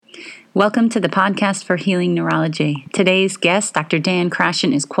Welcome to the podcast for Healing Neurology. Today's guest, Dr. Dan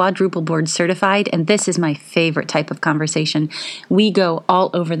Krashen, is quadruple board certified, and this is my favorite type of conversation. We go all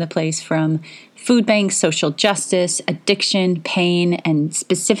over the place from food banks, social justice, addiction, pain, and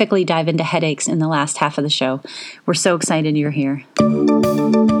specifically dive into headaches in the last half of the show. We're so excited you're here.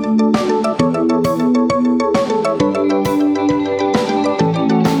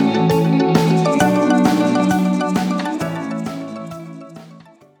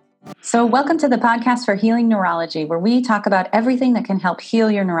 So welcome to the podcast for Healing Neurology, where we talk about everything that can help heal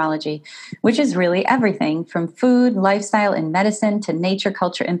your neurology, which is really everything from food, lifestyle, and medicine to nature,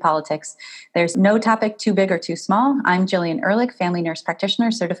 culture, and politics. There's no topic too big or too small. I'm Jillian Ehrlich, family nurse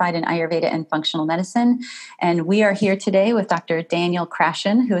practitioner, certified in Ayurveda and functional medicine. And we are here today with Dr. Daniel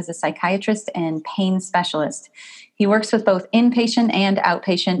Krashen, who is a psychiatrist and pain specialist. He works with both inpatient and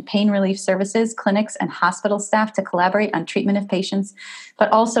outpatient pain relief services, clinics, and hospital staff to collaborate on treatment of patients,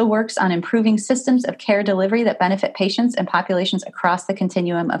 but also works on improving systems of care delivery that benefit patients and populations across the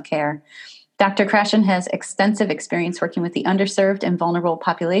continuum of care. Dr. Krashen has extensive experience working with the underserved and vulnerable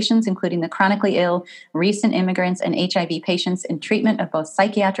populations, including the chronically ill, recent immigrants, and HIV patients in treatment of both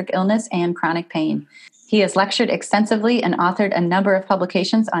psychiatric illness and chronic pain. He has lectured extensively and authored a number of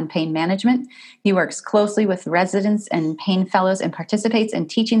publications on pain management. He works closely with residents and pain fellows and participates in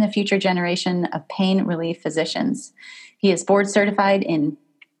teaching the future generation of pain relief physicians. He is board certified in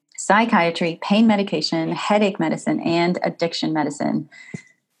psychiatry, pain medication, headache medicine, and addiction medicine.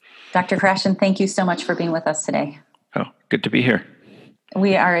 Dr. Krashen, thank you so much for being with us today. Oh, good to be here.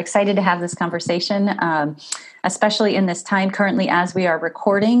 We are excited to have this conversation, especially in this time currently as we are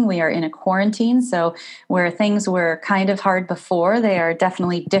recording. We are in a quarantine, so where things were kind of hard before, they are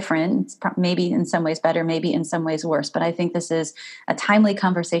definitely different, maybe in some ways better, maybe in some ways worse. But I think this is a timely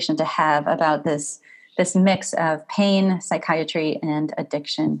conversation to have about this mix of pain, psychiatry, and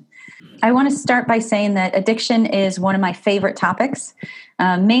addiction. I want to start by saying that addiction is one of my favorite topics,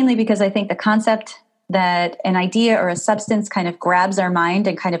 mainly because I think the concept that an idea or a substance kind of grabs our mind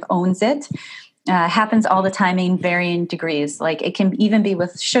and kind of owns it happens all the time in varying degrees. Like it can even be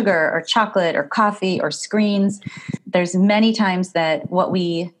with sugar or chocolate or coffee or screens. There's many times that what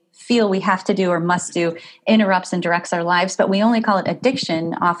we feel we have to do or must do interrupts and directs our lives, but we only call it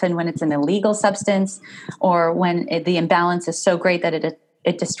addiction often when it's an illegal substance or when the imbalance is so great that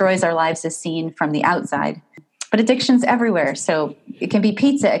it destroys our lives as seen from the outside. But addiction's everywhere. So it can be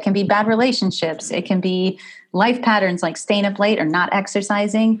pizza, it can be bad relationships, it can be life patterns like staying up late or not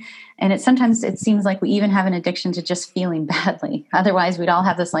exercising. And sometimes it seems like we even have an addiction to just feeling badly. Otherwise, we'd all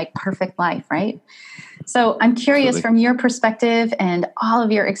have this like perfect life, right? So I'm curious from your perspective and all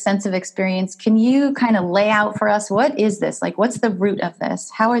of your extensive experience, can you kind of lay out for us, what is this? Like, what's the root of this?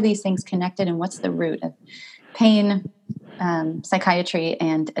 How are these things connected? And what's the root of pain, psychiatry,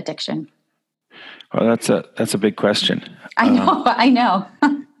 and addiction? Well, that's a big question. I know.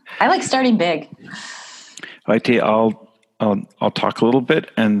 I like starting big. I'll talk a little bit,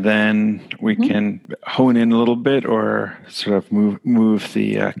 and then we can hone in a little bit, or sort of move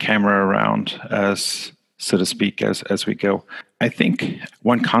the camera around, as so to speak, as we go. I think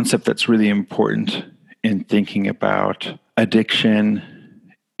one concept that's really important in thinking about addiction,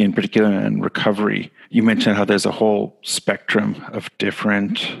 in particular, and recovery. You mentioned how there's a whole spectrum of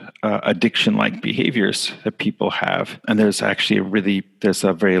different addiction-like behaviors that people have. And there's actually there's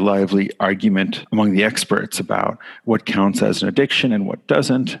a very lively argument among the experts about what counts as an addiction and what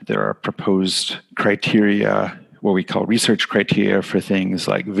doesn't. There are proposed criteria, what we call research criteria, for things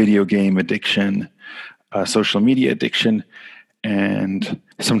like video game addiction, social media addiction. And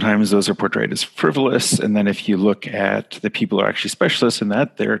sometimes those are portrayed as frivolous. And then if you look at the people who are actually specialists in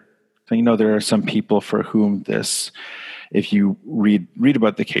that, there are some people for whom this, if you read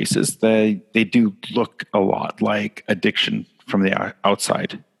about the cases, they do look a lot like addiction from the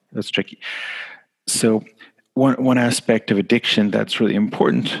outside. That's tricky. So one aspect of addiction that's really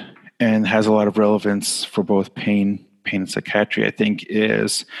important and has a lot of relevance for both pain and psychiatry, I think,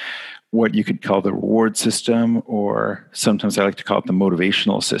 is what you could call the reward system, or sometimes I like to call it the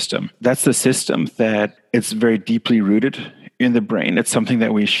motivational system. That's the system that it's very deeply rooted in the brain. It's something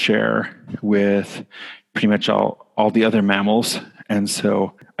that we share with pretty much all the other mammals. And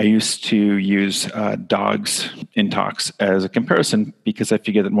so I used to use dogs in talks as a comparison, because I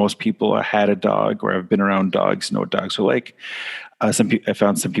figured that most people had a dog or have been around dogs, know what dogs are like. I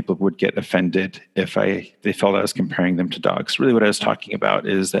found some people would get offended if they felt I was comparing them to dogs. Really what I was talking about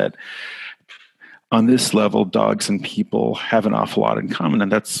is that on this level, dogs and people have an awful lot in common.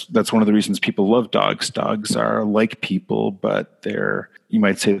 And that's one of the reasons people love dogs. Dogs are like people, but you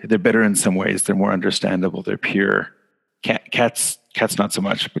might say they're better in some ways. They're more understandable. They're pure. Cats not so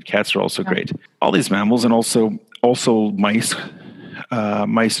much, but cats are also great. All these mammals, and also mice,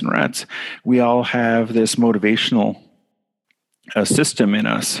 mice and rats, we all have this motivational system in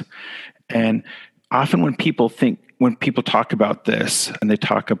us. And often when people talk about this, and they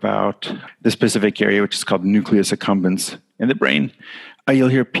talk about the specific area, which is called nucleus accumbens in the brain, you'll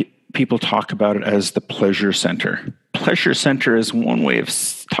hear people talk about it as the pleasure center. Pleasure center is one way of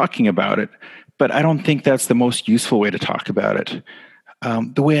talking about it, but I don't think that's the most useful way to talk about it.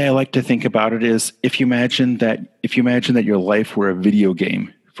 The way I like to think about it is if you imagine that your life were a video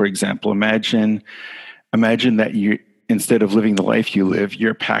game, for example, imagine that you, instead of living the life you live,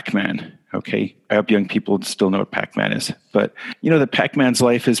 you're Pac-Man. Okay, I hope young people still know what Pac-Man is. But that Pac-Man's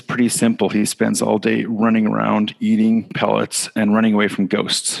life is pretty simple. He spends all day running around, eating pellets, and running away from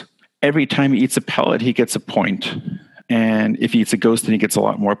ghosts. Every time he eats a pellet, he gets a point. And if he eats a ghost, then he gets a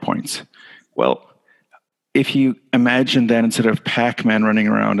lot more points. Well, if you imagine that instead of Pac-Man running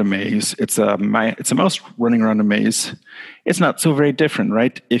around a maze, it's a mouse running around a maze, it's not so very different,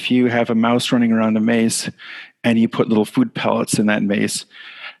 right? If you have a mouse running around a maze and you put little food pellets in that maze,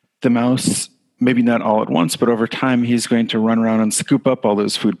 the mouse, maybe not all at once, but over time, he's going to run around and scoop up all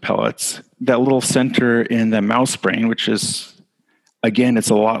those food pellets. That little center in the mouse brain, which is, again,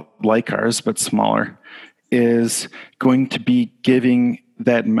 it's a lot like ours, but smaller, is going to be giving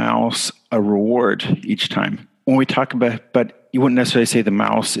that mouse a reward each time. When we talk about, but you wouldn't necessarily say the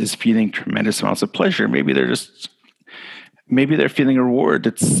mouse is feeling tremendous amounts of pleasure. Maybe they're feeling a reward.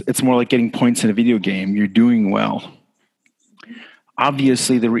 It's more like getting points in a video game. You're doing well.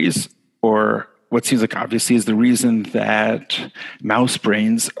 Obviously, what seems like obviously is the reason that mouse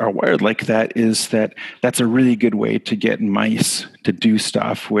brains are wired like that is that that's a really good way to get mice to do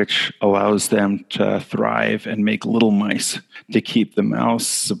stuff, which allows them to thrive and make little mice to keep the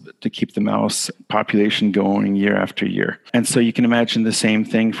mouse population going year after year. And so you can imagine the same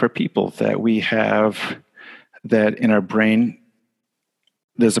thing for people, that we have that in our brain.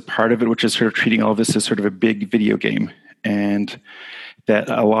 There's a part of it which is sort of treating all this as sort of a big video game. And that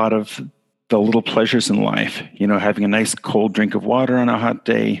a lot of the little pleasures in life, having a nice cold drink of water on a hot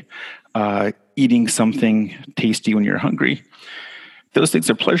day, eating something tasty when you're hungry, those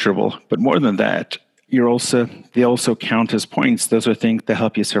things are pleasurable. But more than that, they also count as points. Those are things that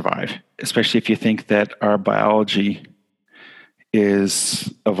help you survive, especially if you think that our biology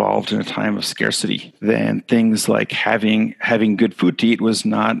is evolved in a time of scarcity. Then things like having good food to eat was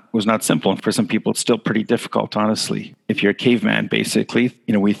not simple. And for some people, it's still pretty difficult, honestly. If you're a caveman, basically,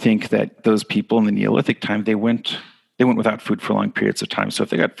 we think that those people in the Neolithic time, they went without food for long periods of time. So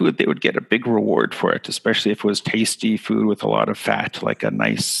if they got food, they would get a big reward for it, especially if it was tasty food with a lot of fat, like a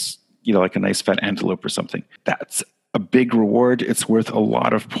nice fat antelope or something. That's a big reward. It's worth a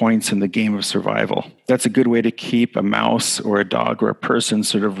lot of points in the game of survival. That's a good way to keep a mouse or a dog or a person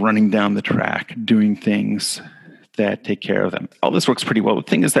sort of running down the track, doing things that take care of them. All this works pretty well. The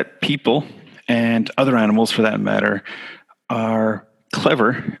thing is that people and other animals, for that matter, are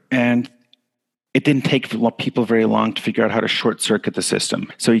clever, and it didn't take people very long to figure out how to short circuit the system.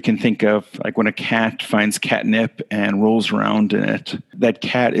 So you can think of like when a cat finds catnip and rolls around in it, that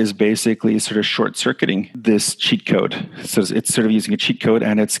cat is basically sort of short circuiting this cheat code. So it's sort of using a cheat code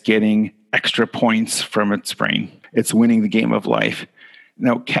and it's getting extra points from its brain. It's winning the game of life.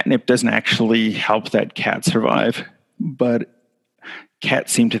 Now, catnip doesn't actually help that cat survive, but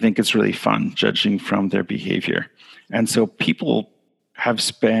cats seem to think it's really fun, judging from their behavior. And so people have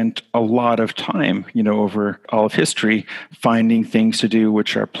spent a lot of time, over all of history, finding things to do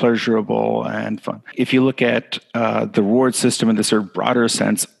which are pleasurable and fun. If you look at the reward system in the sort of broader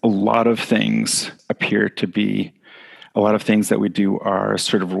sense, a lot of things that we do are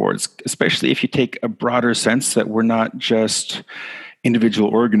sort of rewards, especially if you take a broader sense that we're not just individual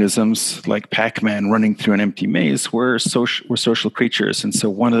organisms like Pac-Man running through an empty maze. We're social creatures. And so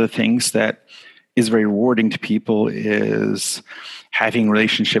one of the things that is very rewarding to people is having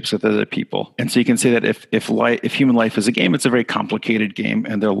relationships with other people. And so you can say that if human life is a game, it's a very complicated game,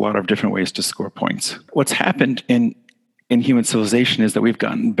 and there are a lot of different ways to score points. What's happened in human civilization is that we've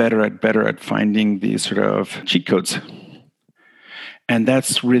gotten better at finding these sort of cheat codes. And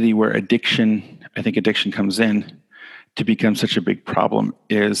that's really where addiction comes in to become such a big problem,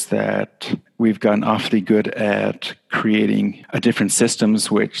 is that we've gotten awfully good at creating different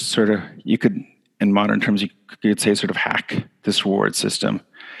systems which sort of, you could, in modern terms, you could say sort of hack this reward system.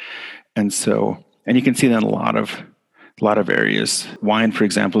 And you can see that in a lot of areas. Wine, for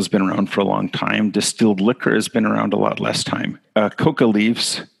example, has been around for a long time. Distilled liquor has been around a lot less time. Coca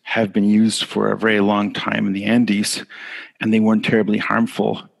leaves have been used for a very long time in the Andes, and they weren't terribly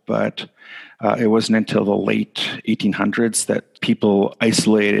harmful. But It wasn't until the late 1800s that people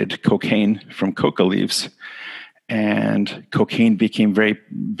isolated cocaine from coca leaves, and cocaine became very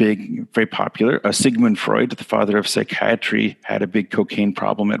big, very popular. Sigmund Freud, the father of psychiatry, had a big cocaine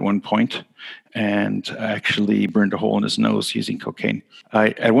problem at one point and actually burned a hole in his nose using cocaine.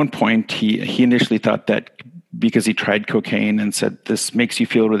 At one point, he initially thought that because he tried cocaine and said, this makes you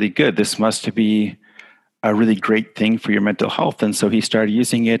feel really good, this must be a really great thing for your mental health. And so he started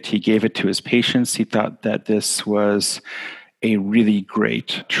using it. He gave it to his patients. He thought that this was a really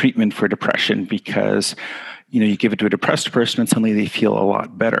great treatment for depression because you give it to a depressed person and suddenly they feel a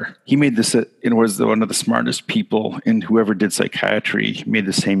lot better. He made this, it was one of the smartest people in whoever did psychiatry made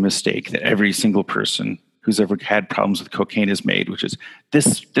the same mistake that every single person who's ever had problems with cocaine has made, which is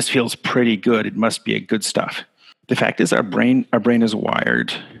this feels pretty good. It must be a good stuff. The fact is our brain is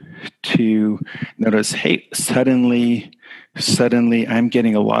wired to notice, hey, suddenly I'm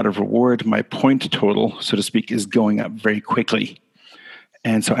getting a lot of reward. My point total, so to speak, is going up very quickly.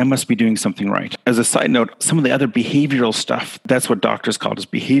 And so I must be doing something right. As a side note, some of the other behavioral stuff, that's what doctors call as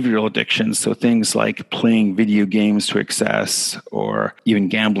behavioral addictions. So things like playing video games to excess or even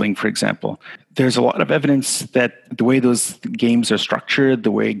gambling, for example. There's a lot of evidence that the way those games are structured,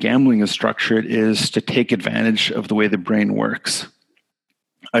 the way gambling is structured, is to take advantage of the way the brain works.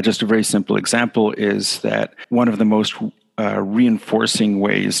 Just a very simple example is that one of the most reinforcing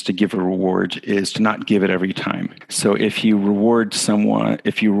ways to give a reward is to not give it every time. So if you reward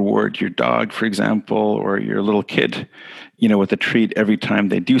your dog, for example, or your little kid, with a treat every time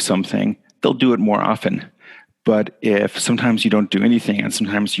they do something, they'll do it more often. But if sometimes you don't do anything and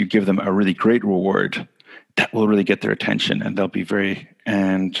sometimes you give them a really great reward, that will really get their attention and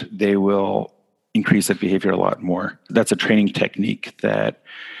they will increase that behavior a lot more. That's a training technique that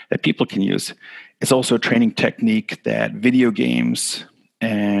people can use. It's also a training technique that video games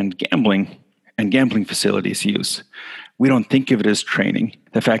and gambling facilities use. We don't think of it as training.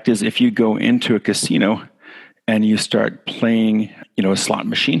 The fact is, if you go into a casino and you start playing, a slot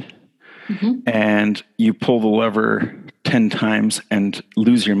machine, and you pull the lever 10 times and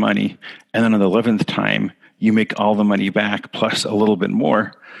lose your money, and then on the 11th time, you make all the money back plus a little bit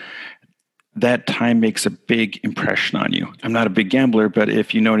more, that time makes a big impression on you. I'm not a big gambler, but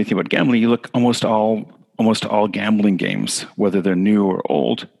if you know anything about gambling, you look almost all gambling games, whether they're new or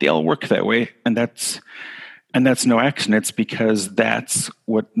old, they all work that way. And that's no accident. It's because that's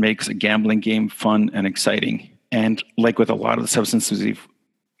what makes a gambling game fun and exciting. And like with a lot of the substances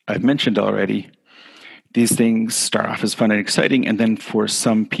I've mentioned already, these things start off as fun and exciting, and then for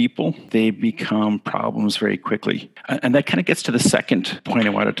some people, they become problems very quickly. And that kind of gets to the second point I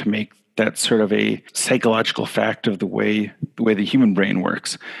wanted to make. That's sort of a psychological fact of the way the human brain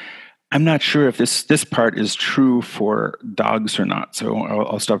works. I'm not sure if this part is true for dogs or not, so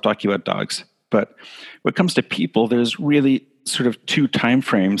I'll stop talking about dogs. But when it comes to people, there's really sort of two time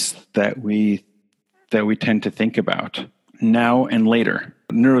frames that we tend to think about: now and later.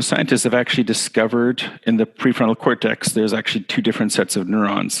 Neuroscientists have actually discovered in the prefrontal cortex, there's actually two different sets of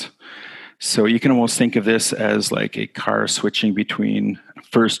neurons. So you can almost think of this as like a car switching between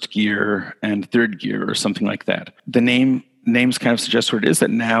first gear and third gear or something like that. The names kind of suggest what it is.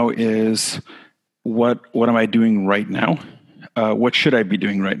 That now is what am I doing right now? What should I be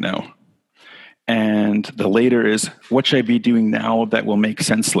doing right now? And the later is what should I be doing now that will make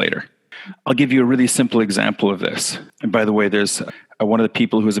sense later? I'll give you a really simple example of this. And by the way, there's one of the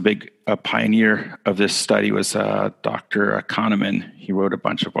people who was a big pioneer of this study was Dr. Kahneman. He wrote a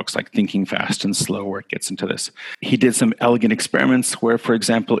bunch of books like Thinking Fast and Slow, where it gets into this. He did some elegant experiments where, for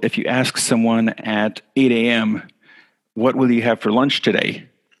example, if you ask someone at 8 a.m., what will you have for lunch today?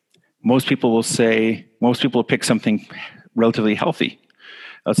 Most people will pick something relatively healthy.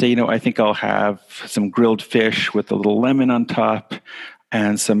 I'll say, I think I'll have some grilled fish with a little lemon on top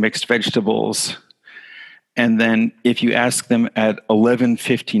and some mixed vegetables. And then if you ask them at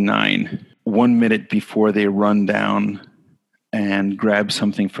 11:59, 1 minute before they run down and grab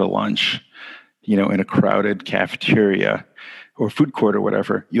something for lunch, in a crowded cafeteria or food court or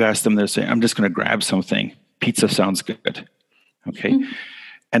whatever, you ask them, they'll say, I'm just going to grab something. Pizza sounds good. Okay. Mm-hmm.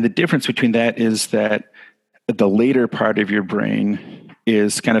 And the difference between that is that the later part of your brain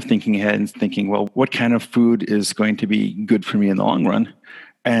is kind of thinking ahead and thinking, well, what kind of food is going to be good for me in the long run?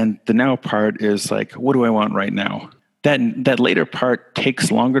 And the now part is like, what do I want right now? That later part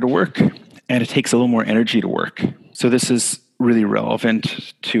takes longer to work, and it takes a little more energy to work. So this is really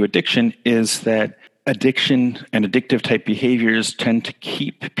relevant to addiction, is that addiction and addictive type behaviors tend to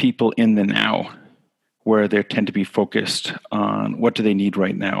keep people in the now, where they tend to be focused on what do they need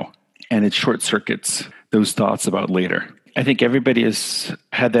right now. And it short circuits those thoughts about later. I think everybody has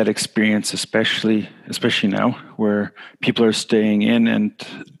had that experience, especially now, where people are staying in and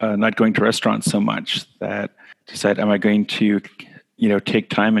not going to restaurants so much, that decide, am I going to, take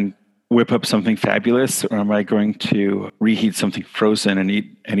time and whip up something fabulous, or am I going to reheat something frozen and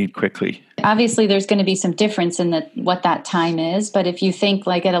eat quickly? Obviously, there's going to be some difference in what that time is. But if you think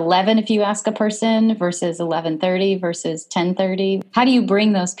like at 11, if you ask a person versus 11:30 versus 10:30, how do you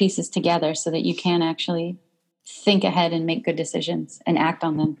bring those pieces together so that you can actually think ahead and make good decisions and act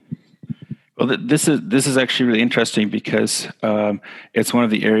on them? Well, this is actually really interesting because it's one of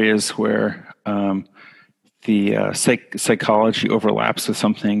the areas where the psychology overlaps with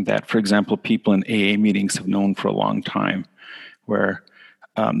something that, for example, people in AA meetings have known for a long time, where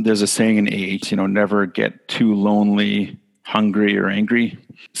there's a saying in AA, never get too lonely, hungry, or angry.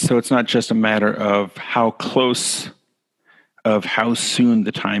 So it's not just a matter of how soon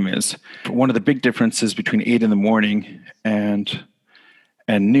the time is. One of the big differences between 8 in the morning and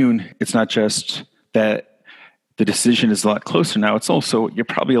noon, it's not just that the decision is a lot closer now. It's also, you're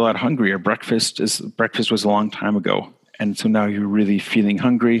probably a lot hungrier. Breakfast was a long time ago. And so now you're really feeling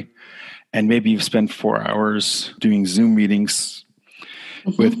hungry. And maybe you've spent 4 hours doing Zoom meetings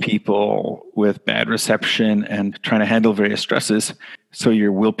with people with bad reception and trying to handle various stresses. So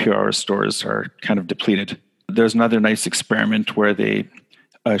your willpower stores are kind of depleted. There's another nice experiment where they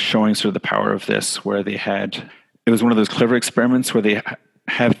showing sort of the power of this, where it was one of those clever experiments where they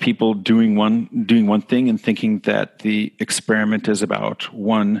have people doing one thing and thinking that the experiment is about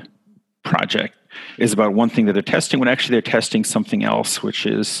one project, is about one thing that they're testing, when actually they're testing something else, which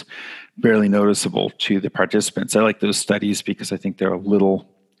is barely noticeable to the participants. I like those studies because I think they're a little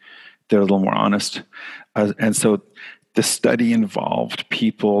more honest. And so the study involved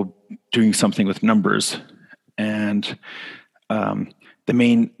people doing something with numbers, and the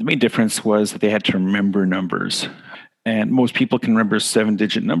main difference was that they had to remember numbers. And most people can remember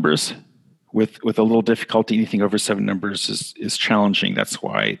 7-digit numbers. With a little difficulty, anything over 7 numbers is challenging. That's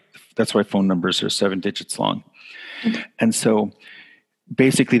why phone numbers are 7 digits long. And so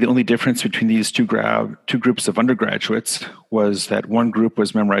basically the only difference between these two groups of undergraduates was that one group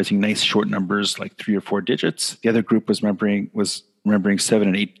was memorizing nice short numbers like 3 or 4 digits. The other group was remembering 7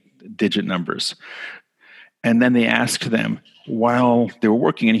 and 8-digit numbers. And then they asked them, while they were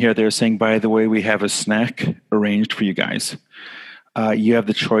working in here, they were saying, by the way, we have a snack arranged for you guys. You have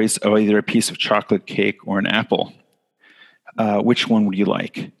the choice of either a piece of chocolate cake or an apple. Which one would you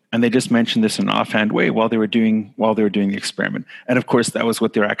like? And they just mentioned this in an offhand way while they were doing the experiment. And of course, that was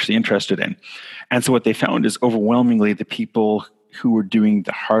what they're actually interested in. And so what they found is overwhelmingly the people who were doing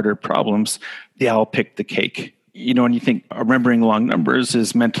the harder problems, they all picked the cake. And you think remembering long numbers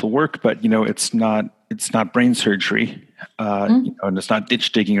is mental work, but it's not brain surgery, and it's not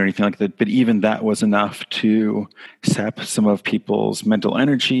ditch digging or anything like that. But even that was enough to sap some of people's mental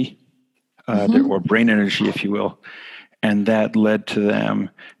energy, or brain energy, if you will. And that led to them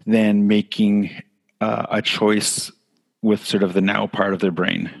then making a choice with sort of the now part of their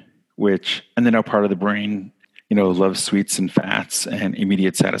brain, and the now part of the brain, loves sweets and fats and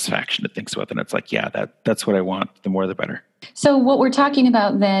immediate satisfaction. It thinks about that. And it's like, yeah, that's what I want. The more, the better. So what we're talking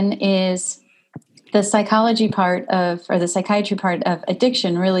about then is the psychology part or the psychiatry part of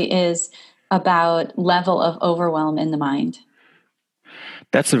addiction really is about level of overwhelm in the mind.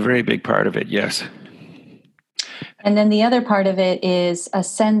 That's a very big part of it, yes. And then the other part of it is a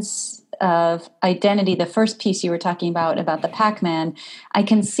sense of identity. The first piece you were talking about the Pac-Man, I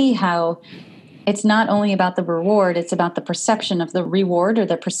can see how it's not only about the reward, it's about the perception of the reward or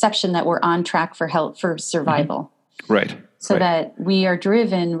the perception that we're on track for survival. Right. So that we are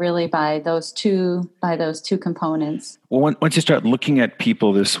driven really by those two components. Well, once you start looking at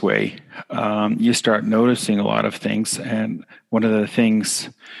people this way, you start noticing a lot of things. And one of the things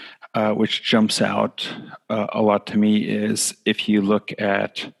which jumps out a lot to me is if you look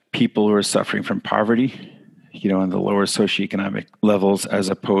at people who are suffering from poverty, in the lower socioeconomic levels, as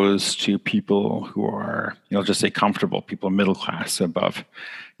opposed to people who are, just say comfortable, people middle class above.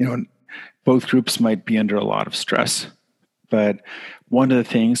 Both groups might be under a lot of stress. But one of the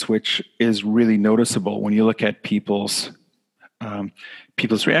things which is really noticeable when you look at people's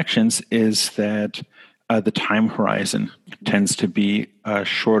reactions is that the time horizon tends to be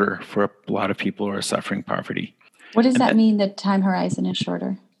shorter for a lot of people who are suffering poverty. What does that mean, that time horizon is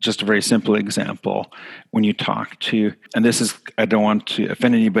shorter? Just a very simple example. When you talk to, and this is, I don't want to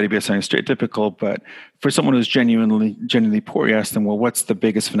offend anybody by saying stereotypical, but for someone who's genuinely poor, you ask them, well, what's the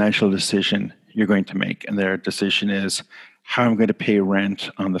biggest financial decision you're going to make? And their decision is, how am I going to pay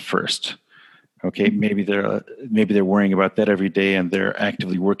rent on the 1st? Okay, maybe they're worrying about that every day, and they're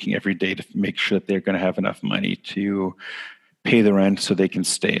actively working every day to make sure that they're going to have enough money to pay the rent so they can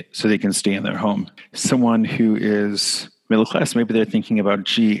stay in their home. Someone who is middle class, maybe they're thinking about,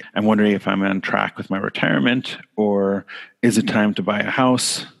 gee, I'm wondering if I'm on track with my retirement, or is it time to buy a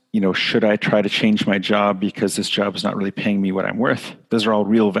house? Should I try to change my job because this job is not really paying me what I'm worth? Those are all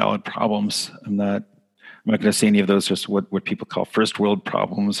real valid problems. I'm not going to say any of those just what people call first world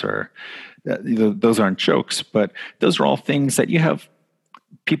problems, or those aren't jokes, but those are all things that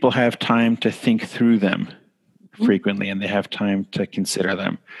people have time to think through them frequently, and they have time to consider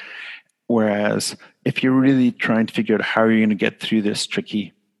them. Whereas if you're really trying to figure out how you're going to get through this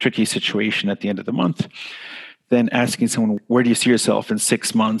tricky situation at the end of the month, then asking someone, where do you see yourself in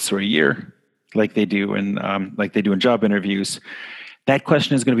 6 months or a year, like they do in job interviews, that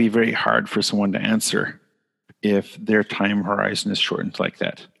question is going to be very hard for someone to answer if their time horizon is shortened like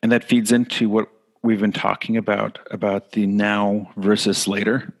that. And that feeds into what we've been talking about the now versus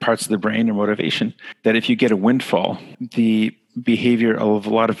later parts of the brain or motivation, that if you get a windfall, the behavior of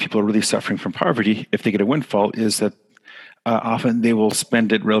a lot of people really suffering from poverty, if they get a windfall, is that often they will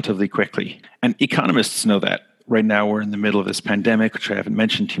spend it relatively quickly. And economists know that. Right now, we're in the middle of this pandemic, which I haven't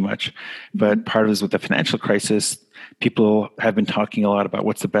mentioned too much, but part of it is with the financial crisis, people have been talking a lot about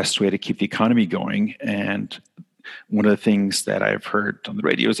what's the best way to keep the economy going. And one of the things that I've heard on the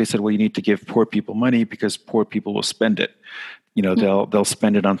radio is they said, well, you need to give poor people money because poor people will spend it. They'll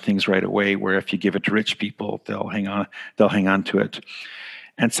spend it on things right away, where if you give it to rich people, they'll hang on to it.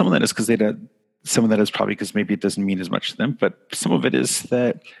 And some of that is probably because maybe it doesn't mean as much to them, but some of it is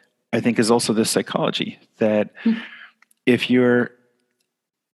that I think is also this psychology that if you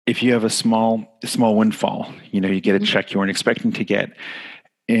have a small windfall, you get a check you weren't expecting to get,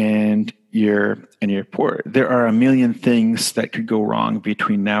 and you're poor, there are a million things that could go wrong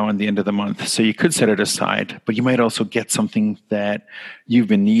between now and the end of the month. So you could set it aside, but you might also get something that you've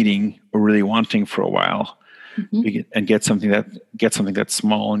been needing or really wanting for a while, and get something that's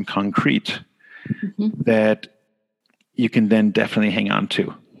small and concrete that you can then definitely hang on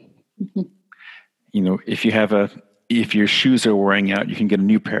to. If your shoes are wearing out, you can get a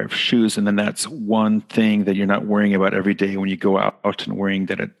new pair of shoes, and then that's one thing that you're not worrying about every day when you go out and worrying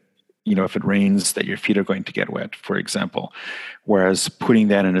that if it rains, that your feet are going to get wet, for example. Whereas putting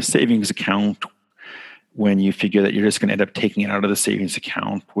that in a savings account, when you figure that you're just going to end up taking it out of the savings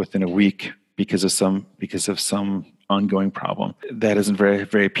account within a week because of some ongoing problem, that isn't very,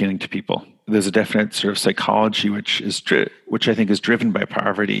 very appealing to people. There's a definite sort of psychology which I think is driven by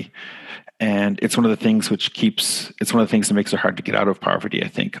poverty. And it's one of the things that makes it hard to get out of poverty, I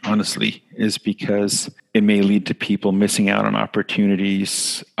think, honestly, is because it may lead to people missing out on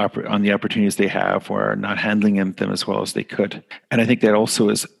opportunities they have, or not handling them as well as they could. And I think that also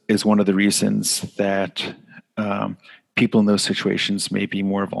is one of the reasons that people in those situations may be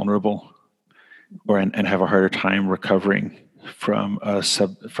more vulnerable and have a harder time recovering from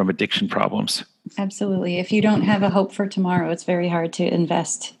addiction problems. Absolutely. If you don't have a hope for tomorrow, it's very hard to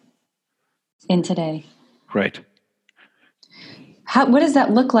invest in today. Right. What does that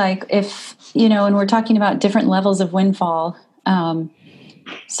look like if, and we're talking about different levels of windfall,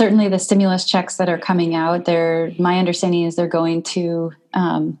 certainly the stimulus checks that are coming out, my understanding is they're going to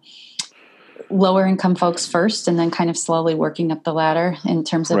lower income folks first and then kind of slowly working up the ladder in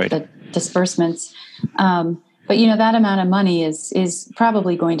terms of the disbursements. But that amount of money is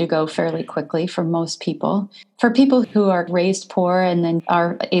probably going to go fairly quickly for most people. For people who are raised poor and then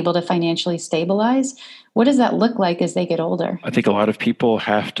are able to financially stabilize, what does that look like as they get older? I think a lot of people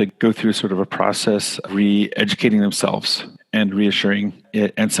have to go through sort of a process of re-educating themselves and reassuring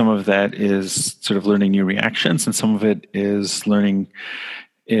it. And some of that is sort of learning new reactions, and some of it is being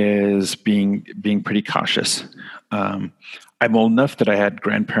pretty cautious. I'm old enough that I had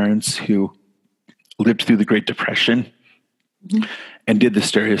grandparents who lived through the Great Depression and did the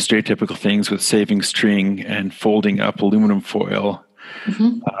stereotypical things with saving string and folding up aluminum foil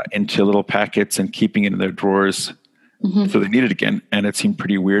into little packets and keeping it in their drawers so they need it again. And it seemed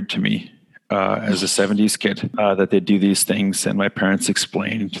pretty weird to me as a 70s kid that they do these things. And my parents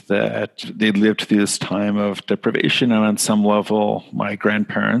explained that they lived through this time of deprivation. And on some level, my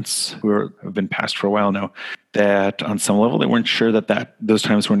grandparents, who have been passed for a while now, that on some level, they weren't sure that those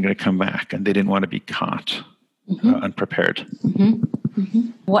times weren't going to come back, and they didn't want to be caught unprepared.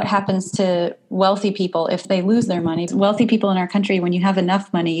 What happens to wealthy people if they lose their money? Wealthy people in our country, when you have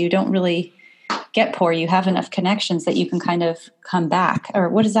enough money, you don't really get poor. You have enough connections that you can kind of come back. Or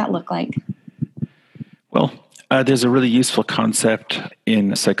what does that look like? Well, there's a really useful concept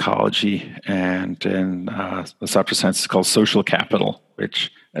in psychology and in the software sciences called social capital,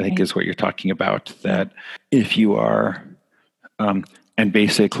 which I think is what you're talking about, that if you are, and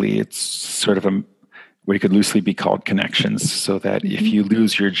basically it's sort of what could loosely be called connections, so that if you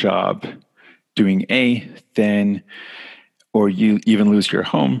lose your job doing A, then, or you even lose your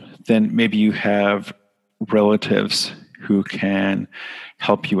home, then maybe you have relatives who can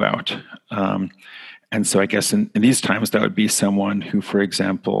help you out. And so I guess in these times, that would be someone who, for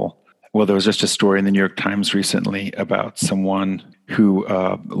example, well, there was just a story in the New York Times recently about someone who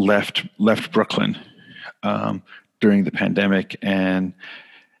left Brooklyn during the pandemic and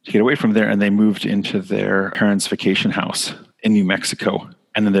to get away from there, and they moved into their parents' vacation house in New Mexico.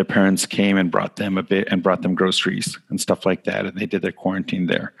 And then their parents came and brought them groceries and stuff like that, and they did their quarantine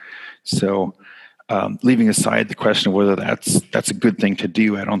there. So, leaving aside the question of whether that's a good thing to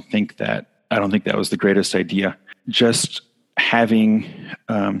do, I don't think that was the greatest idea. Just having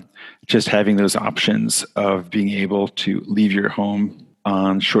those options of being able to leave your home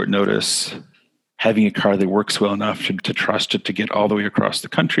on short notice, having a car that works well enough to trust it to get all the way across the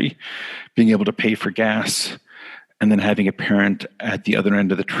country, being able to pay for gas, and then having a parent at the other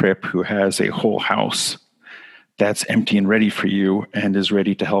end of the trip who has a whole house that's empty and ready for you and is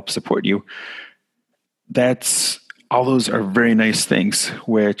ready to help support you. All those are very nice things,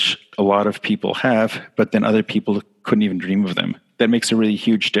 which a lot of people have, but then other people couldn't even dream of them. That makes a really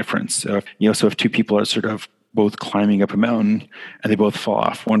huge difference. So if two people are sort of both climbing up a mountain and they both fall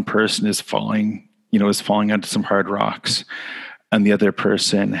off, one person is falling onto some hard rocks, and the other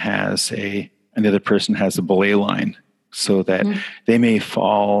person has a belay line, so that they may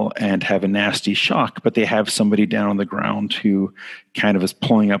fall and have a nasty shock, but they have somebody down on the ground who kind of is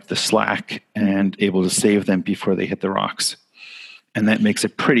pulling up the slack and able to save them before they hit the rocks. And that makes a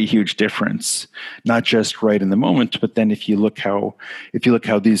pretty huge difference, not just right in the moment, but then if you look how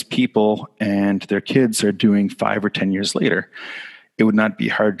these people and their kids are doing 5 or 10 years later, it would not be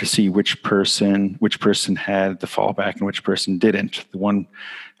hard to see which person had the fallback and which person didn't. The one,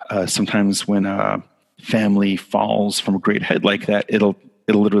 sometimes when a family falls from a great height like that, it'll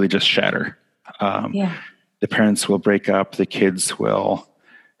literally just shatter. The parents will break up, the kids will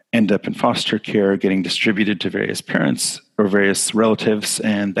end up in foster care, getting distributed to various parents or various relatives,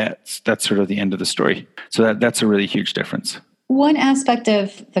 and that's sort of the end of the story. So that's a really huge difference. One aspect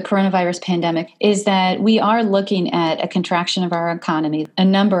of the coronavirus pandemic is that we are looking at a contraction of our economy. A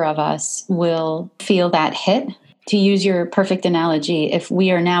number of us will feel that hit. To use your perfect analogy, if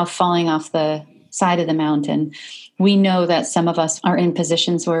we are now falling off the side of the mountain, we know that some of us are in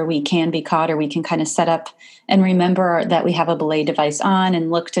positions where we can be caught, or we can kind of set up and remember that we have a belay device on and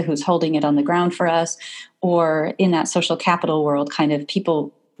look to who's holding it on the ground for us. Or in that social capital world, kind of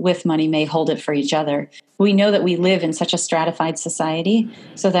people with money may hold it for each other. We know that we live in such a stratified society,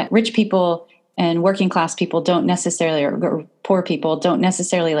 so that rich people and working class people don't necessarily, or poor people don't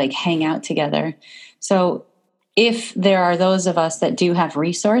necessarily like hang out together. So if there are those of us that do have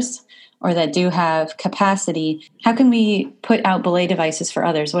resource or that do have capacity, how can we put out belay devices for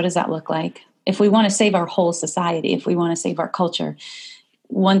others? What does that look like? If we want to save our whole society, if we want to save our culture,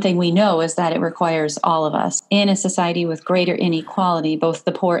 one thing we know is that it requires all of us. In a society with greater inequality, both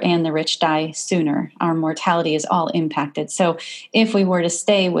the poor and the rich die sooner. Our mortality is all impacted. So if we were to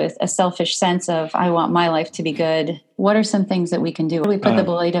stay with a selfish sense of, I want my life to be good, what are some things that we can do? How do we put the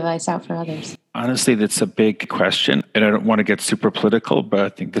belay device out for others? Honestly, that's a big question. And I don't want to get super political, but I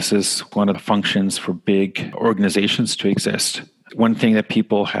think this is one of the functions for big organizations to exist. One thing that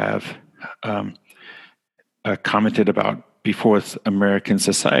people have commented about before with American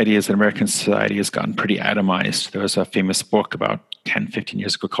society is that American society has gotten pretty atomized. There was a famous book about 10, 15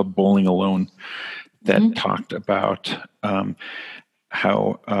 years ago called Bowling Alone that talked about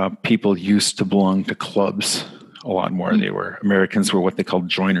how people used to belong to clubs a lot more. Americans were what they called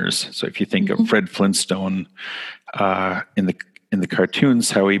joiners. So if you think of Fred Flintstone in the cartoons,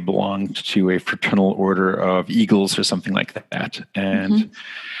 how he belonged to a fraternal order of eagles or something like that. And,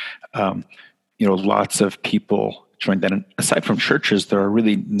 lots of people joined that. And aside from churches, there are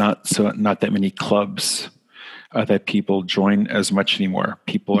really not that many clubs that people join as much anymore.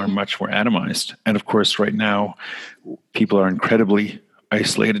 People are much more atomized. And of course, right now, people are incredibly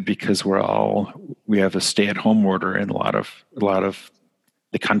isolated because we have a stay-at-home order in a lot of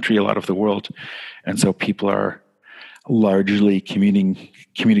the country, a lot of the world. And so people are largely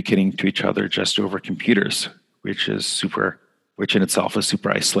communicating to each other just over computers, which in itself is super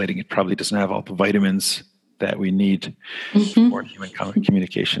isolating. It probably doesn't have all the vitamins that we need for human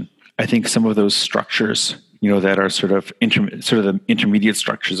communication. I think some of those structures, that are sort of the intermediate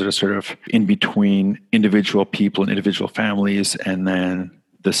structures that are sort of in between individual people and individual families and then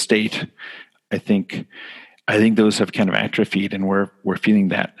the state, I think I think those have kind of atrophied, and we're feeling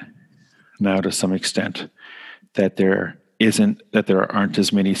that now to some extent, that there aren't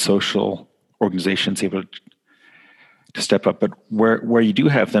as many social organizations able to step up. But where you do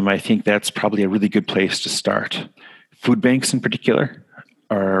have them, I think that's probably a really good place to start. Food banks in particular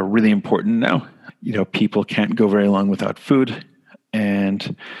are really important now. People can't go very long without food.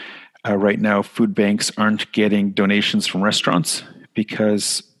 And right now, food banks aren't getting donations from restaurants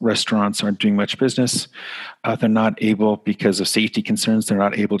because restaurants aren't doing much business. They're not able, because of safety concerns, they're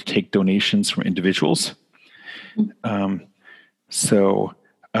not able to take donations from individuals. So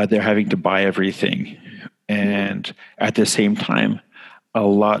they're having to buy everything. And at the same time, a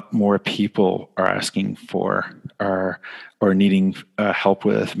lot more people are asking for or needing help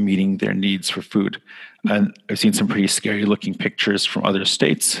with meeting their needs for food. And I've seen some pretty scary looking pictures from other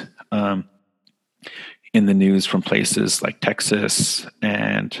states in the news from places like Texas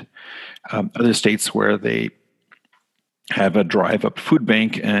and other states where they have a drive-up food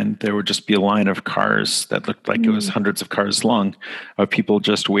bank, and there would just be a line of cars that looked like it was hundreds of cars long of people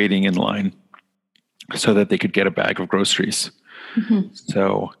just waiting in line so that they could get a bag of groceries.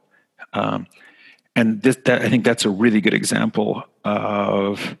 So, and I think that's a really good example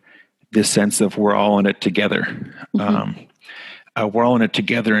of this sense of we're all in it together. We're all in it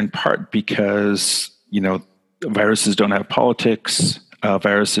together in part because, viruses don't have politics.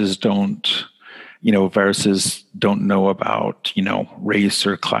 Viruses don't know about, race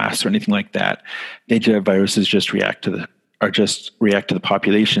or class or anything like that. Viruses just react to the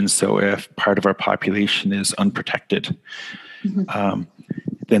population. So if part of our population is unprotected,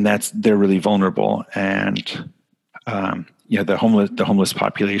 then they're really vulnerable. And the homeless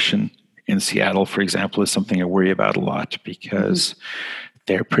population in Seattle, for example, is something I worry about a lot because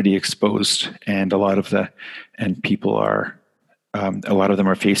they're pretty exposed, and a lot of them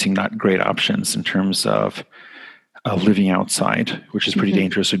are facing not great options in terms of living outside, which is pretty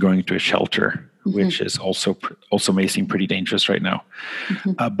dangerous, or going into a shelter, which is also may seem pretty dangerous right now.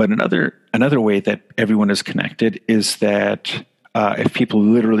 But another way that everyone is connected is that if people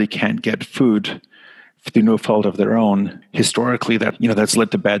literally can't get food through no fault of their own, historically that's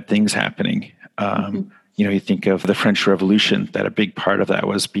led to bad things happening. You think of the French Revolution, that a big part of that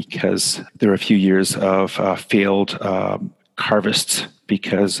was because there were a few years of failed harvests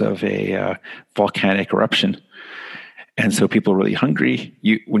because of a volcanic eruption. And so people are really hungry.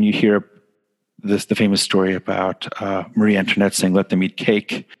 When you hear the famous story about Marie Antoinette saying, "Let them eat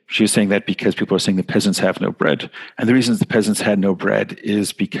cake," she was saying that because people are saying the peasants have no bread. And the reason the peasants had no bread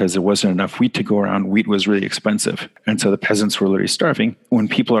is because there wasn't enough wheat to go around. Wheat was really expensive. And so the peasants were literally starving. When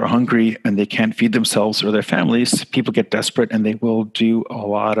people are hungry and they can't feed themselves or their families, people get desperate and they will do a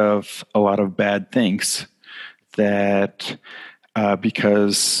lot of bad things that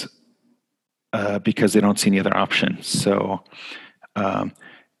because they don't see any other option. So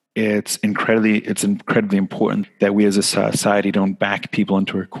it's incredibly important that we as a society don't back people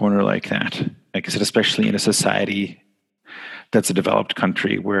into a corner like that. Like I said, especially in a society that's a developed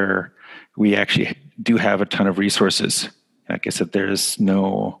country where we actually do have a ton of resources. Like I said, there's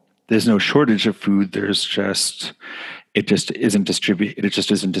no shortage of food. It just isn't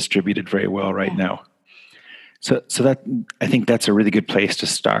distributed very well right now. So that, I think that's a really good place to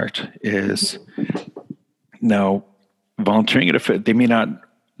start. Is now volunteering at they may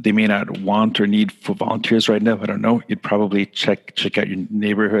not want or need for volunteers right now. I don't know. You'd probably check out your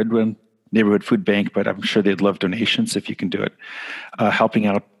neighborhood food bank, but I'm sure they'd love donations if you can do it, helping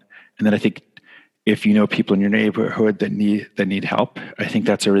out. And then I think if you know people in your neighborhood that need help, I think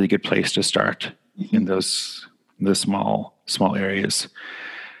that's a really good place to start in the small areas.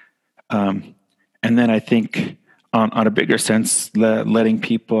 And then I think on a bigger sense, letting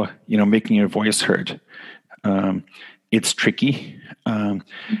people, making your voice heard. It's tricky.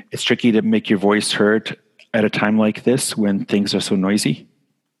 It's tricky to make your voice heard at a time like this when things are so noisy.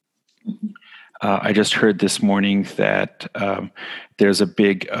 I just heard this morning that there's a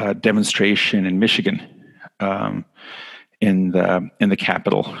big demonstration in Michigan, in the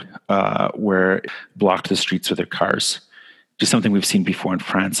capital, where blocked the streets with their cars. Just something we've seen before in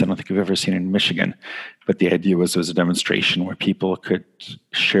France. I don't think we've ever seen it in Michigan. But the idea was a demonstration where people could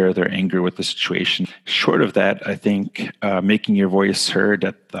share their anger with the situation. Short of that, I think making your voice heard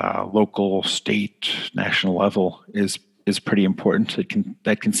at the local, state, national level is pretty important.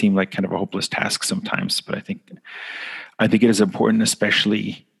 That can seem like kind of a hopeless task sometimes, but I think it is important,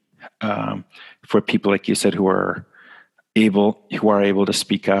 especially for people like you said who are able to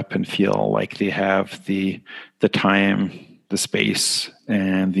speak up and feel like they have the time, the space,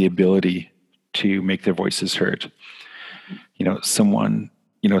 and the ability to make their voices heard. Someone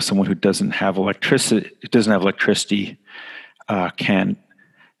someone who doesn't have electricity can,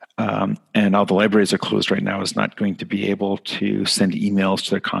 and all the libraries are closed right now, is not going to be able to send emails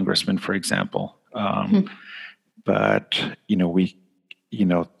to their congressman, for example. But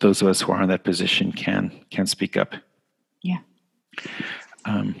those of us who are in that position can speak up. Yeah.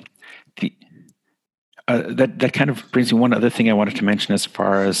 That kind of brings me one other thing I wanted to mention as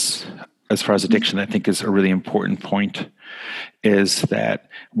far as addiction. I think is a really important point, is that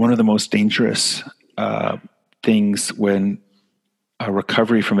one of the most dangerous things when a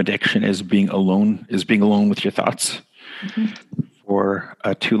recovery from addiction is being alone with your thoughts for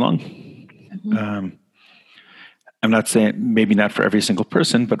too long. I'm not saying, maybe not for every single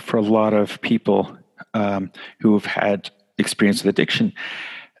person, but for a lot of people who have had experience with addiction,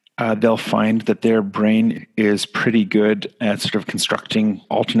 they'll find that their brain is pretty good at sort of constructing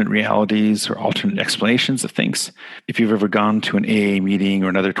alternate realities or alternate explanations of things. If you've ever gone to an AA meeting or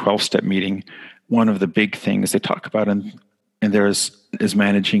another 12-step meeting, one of the big things they talk about and there is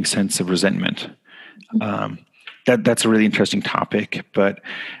managing sense of resentment. That's a really interesting topic, but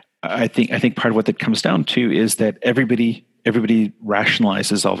I think part of what that comes down to is that everybody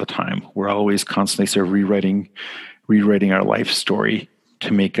rationalizes all the time. We're always constantly sort of rewriting our life story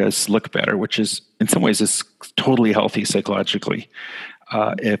to make us look better, which is in some ways is totally healthy psychologically.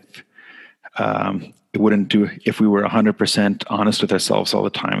 If we were 100% honest with ourselves all the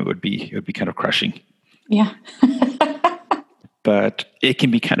time, it would be kind of crushing. Yeah. But it can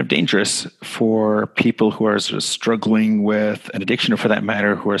be kind of dangerous for people who are sort of struggling with an addiction, or for that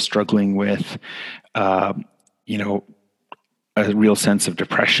matter, who are struggling with, a real sense of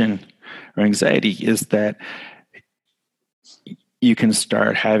depression or anxiety, is that you can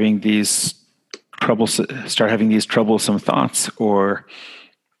start having these troublesome thoughts, or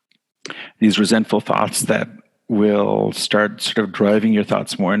these resentful thoughts that will start sort of driving your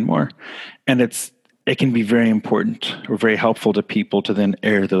thoughts more and more. And it can be very important or very helpful to people to then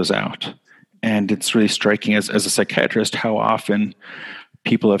air those out. And it's really striking as a psychiatrist how often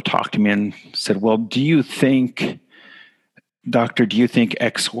people have talked to me and said, well, doctor, do you think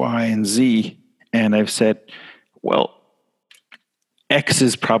X, Y, and Z? And I've said, well, X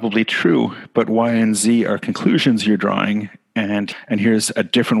is probably true, but Y and Z are conclusions you're drawing. And here's a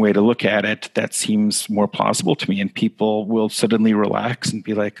different way to look at it that seems more plausible to me. And people will suddenly relax and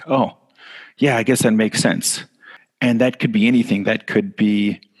be like, oh, yeah, I guess that makes sense. And that could be anything. That could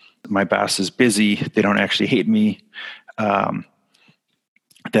be, my boss is busy, they don't actually hate me. That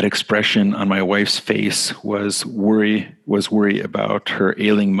expression on my wife's face was worry about her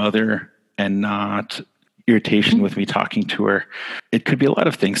ailing mother and not irritation with me talking to her. It could be a lot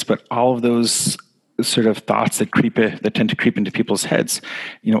of things, but all of those sort of thoughts that tend to creep into people's heads,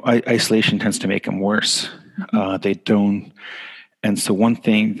 isolation tends to make them worse. They don't. And so one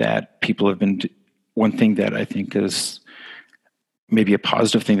thing that I think is maybe a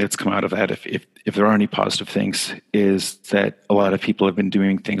positive thing that's come out of that, if there are any positive things, is that a lot of people have been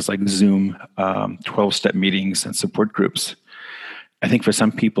doing things like Zoom, 12-step meetings and support groups. I think for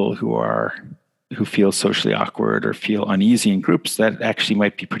some people who feel socially awkward or feel uneasy in groups, that actually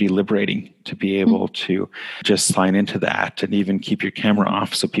might be pretty liberating to be able to just sign into that and even keep your camera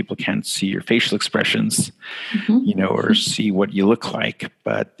off so people can't see your facial expressions, or see what you look like,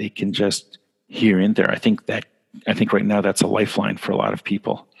 but they can just hear in there. I think right now that's a lifeline for a lot of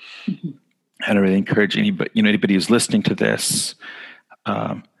people. And I really encourage anybody who's listening to this,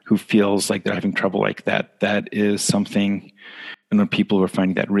 who feels like they're having trouble like that, that is something, and people who are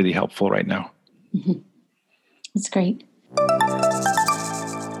finding that really helpful right now. That's great.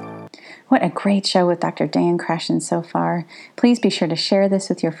 What a great show with Dr. Dan Krashen so far. Please be sure to share this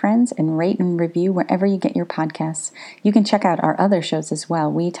with your friends and rate and review wherever you get your podcasts. You can check out our other shows as well.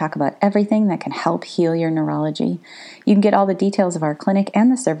 We talk about everything that can help heal your neurology. You can get all the details of our clinic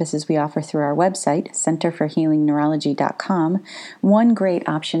and the services we offer through our website, centerforhealingneurology.com. One great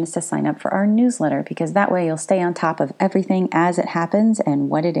option is to sign up for our newsletter, because that way you'll stay on top of everything as it happens and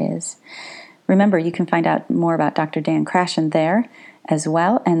what it is. Remember, you can find out more about Dr. Dan Krashen there as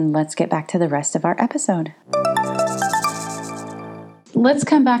well, and let's get back to the rest of our episode. Let's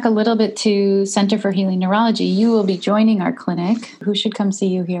come back a little bit to Center for Healing Neurology. You will be joining our clinic. Who should come see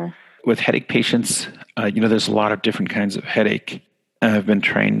you here? With headache patients, there's a lot of different kinds of headache. I've been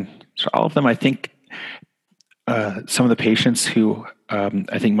trained, so all of them. I think some of the patients who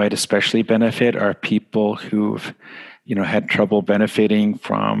I think might especially benefit are people who've had trouble benefiting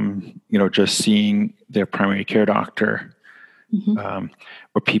from, just seeing their primary care doctor, or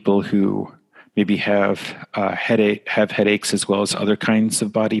people who maybe have headaches as well as other kinds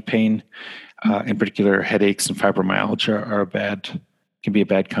of body pain. In particular, headaches and fibromyalgia are a bad can be a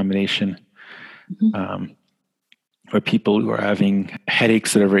bad combination. Mm-hmm. Or people who are having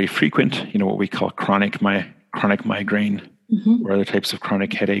headaches that are very frequent, what we call chronic migraine, mm-hmm. or other types of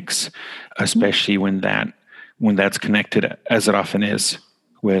chronic headaches, especially mm-hmm. when that's connected, as it often is,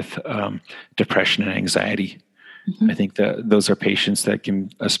 with depression and anxiety. Mm-hmm. I think that those are patients that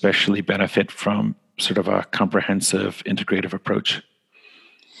can especially benefit from sort of a comprehensive integrative approach.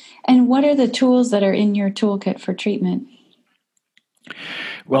 And what are the tools that are in your toolkit for treatment?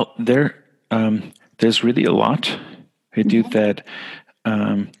 Well, there's really a lot. I do mm-hmm. that.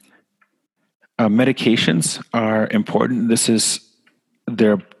 Medications are important.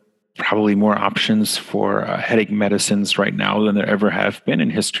 There are probably more options for headache medicines right now than there ever have been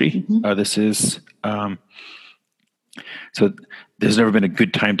in history. Mm-hmm. So there's never been a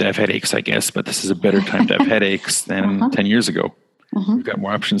good time to have headaches, I guess, but this is a better time to have headaches than 10 years ago. Uh-huh. We've got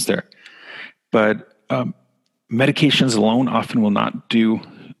more options there. But medications alone often will not do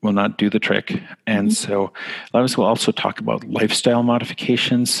the trick. And mm-hmm. so a lot of us will also talk about lifestyle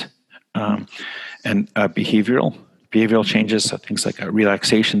modifications and behavioral changes, so things like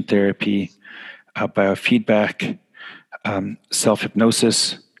relaxation therapy, biofeedback,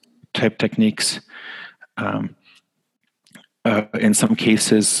 self-hypnosis type techniques. In some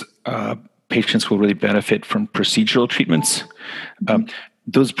cases, patients will really benefit from procedural treatments.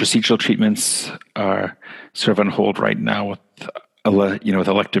 Those procedural treatments are sort of on hold right now with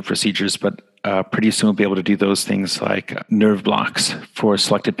elective procedures, but pretty soon we'll be able to do those things like nerve blocks for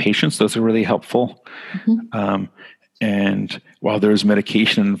selected patients. Those are really helpful. Mm-hmm. And while there's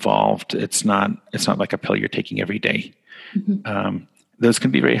medication involved, it's not like a pill you're taking every day. Mm-hmm. Those can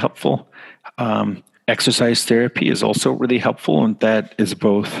be very helpful. Exercise therapy is also really helpful, and that is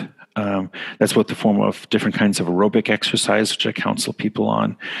both. That's both the form of different kinds of aerobic exercise, which I counsel people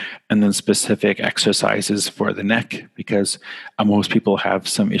on, and then specific exercises for the neck, because most people have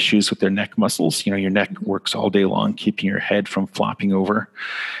some issues with their neck muscles. Your neck works all day long, keeping your head from flopping over.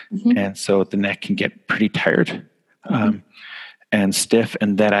 Mm-hmm. And so the neck can get pretty tired and stiff,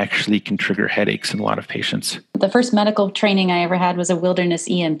 and that actually can trigger headaches in a lot of patients. The first medical training I ever had was a wilderness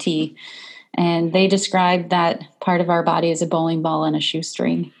EMT, and they described that part of our body as a bowling ball and a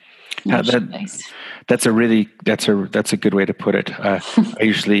shoestring. That's a good way to put it. I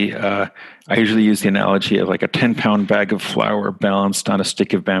usually use the analogy of like a 10-pound bag of flour balanced on a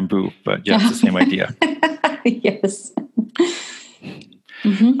stick of bamboo, but it's the same idea. Yes.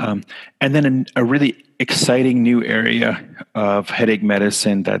 Mm-hmm. And then a really exciting new area of headache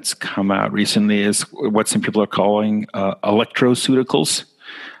medicine that's come out recently is what some people are calling electroceuticals.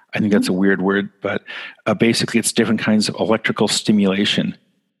 I think that's a weird word, but basically it's different kinds of electrical stimulation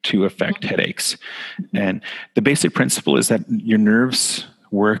to affect headaches. And the basic principle is that your nerves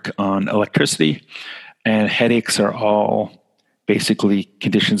work on electricity, and headaches are all basically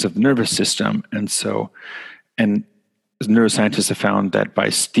conditions of the nervous system. And neuroscientists have found that by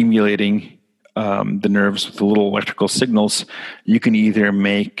stimulating the nerves with the little electrical signals, you can either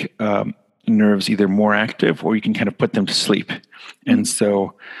make nerves either more active or you can kind of put them to sleep. And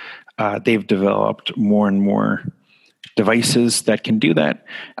so they've developed more and more devices that can do that.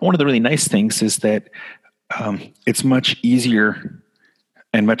 And one of the really nice things is that it's much easier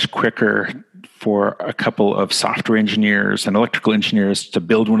and much quicker for a couple of software engineers and electrical engineers to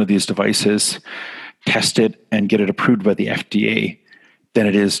build one of these devices, test it, and get it approved by the FDA than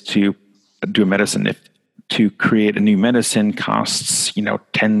it is to do a medicine. To create a new medicine costs,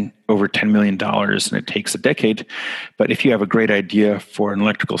 over $10 million, and it takes a decade. But if you have a great idea for an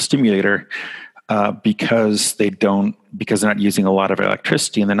electrical stimulator, because they're not using a lot of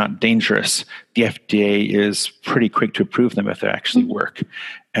electricity and they're not dangerous, the FDA is pretty quick to approve them if they actually work.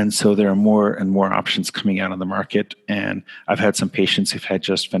 And so there are more and more options coming out on the market. And I've had some patients who've had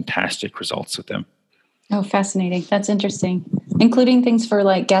just fantastic results with them. Oh, fascinating. That's interesting. Including things for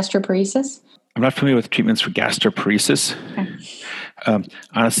like gastroparesis? I'm not familiar with treatments for gastroparesis. Okay.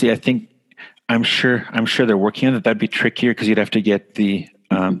 Honestly, I'm sure they're working on it. That'd be trickier because you'd have to get the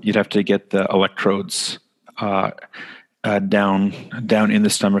electrodes down in the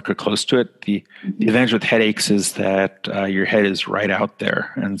stomach or close to it. The advantage with headaches is that your head is right out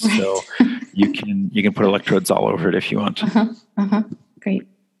there, and so you can put electrodes all over it if you want. Great.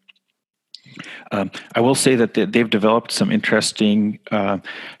 I will say that they've developed some interesting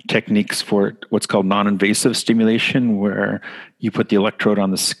techniques for what's called non-invasive stimulation, where you put the electrode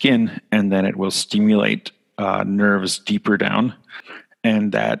on the skin and then it will stimulate nerves deeper down,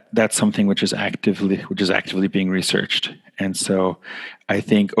 and that's something which is actively being researched. And so, I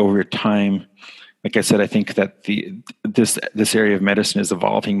think over time, like I said, I think that this area of medicine is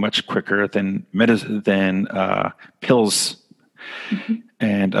evolving much quicker than pills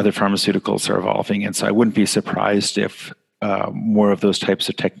and other pharmaceuticals are evolving. And so I wouldn't be surprised if more of those types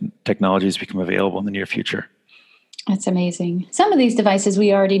of technologies become available in the near future. That's amazing. Some of these devices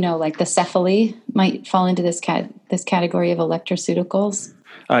we already know, like the Cephally, might fall into this category of electroceuticals.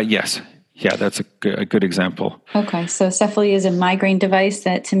 Yes. Yeah, that's a good example. Okay, so Cephally is a migraine device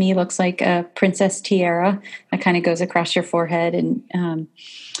that to me looks like a princess tiara that kind of goes across your forehead and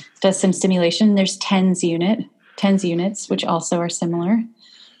does some stimulation. There's TENS units, which also are similar.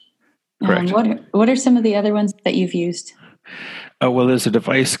 Correct. What are some of the other ones that you've used? Well, there's a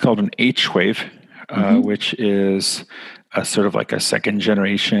device called an H-Wave, which is a sort of like a second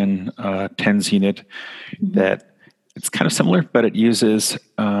generation TENS unit that it's kind of similar, but it uses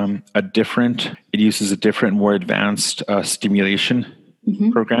a different, more advanced stimulation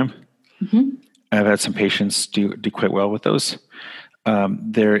program. I've had some patients do quite well with those.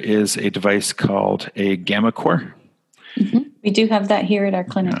 There is a device called a gammaCore. We do have that here at our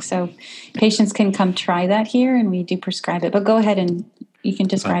clinic, so patients can come try that here, and we do prescribe it. But go ahead and you can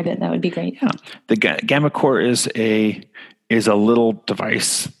describe it. That would be great. Yeah, the gammaCore is a little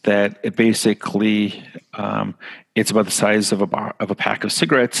device that it basically it's about the size of a pack of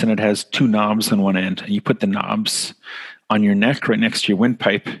cigarettes, and it has two knobs on one end. And you put the knobs on your neck right next to your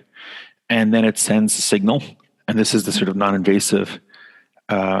windpipe, and then it sends a signal. And this is the sort of non-invasive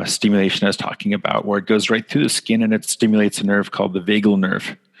stimulation I was talking about, where it goes right through the skin and it stimulates a nerve called the vagal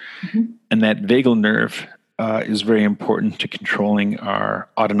nerve. And that vagal nerve is very important to controlling our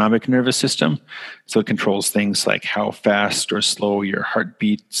autonomic nervous system. So it controls things like how fast or slow your heart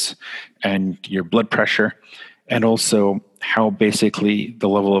beats and your blood pressure, and also how basically the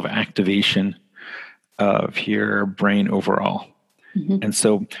level of activation of your brain overall. And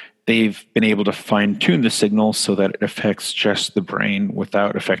so they've been able to fine-tune the signal so that it affects just the brain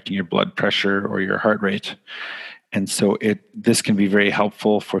without affecting your blood pressure or your heart rate. And so this can be very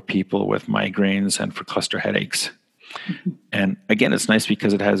helpful for people with migraines and for cluster headaches. And again, it's nice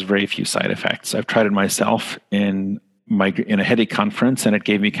because it has very few side effects. I've tried it myself in a headache conference, and it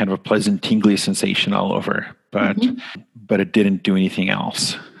gave me kind of a pleasant tingly sensation all over, but it didn't do anything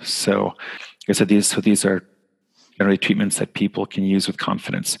else. So like I said, these are generally treatments that people can use with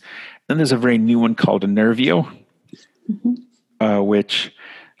confidence. Then there's a very new one called a Nervio, which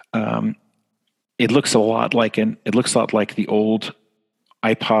it looks a lot like the old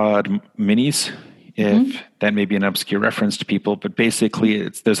iPod minis, if that may be an obscure reference to people. But basically,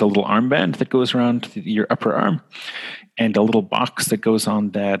 there's a little armband that goes around your upper arm, and a little box that goes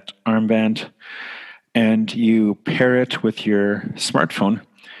on that armband, and you pair it with your smartphone,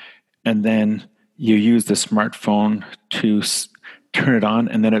 and then you use the smartphone to turn it on,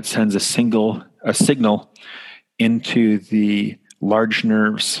 and then it sends a signal into the large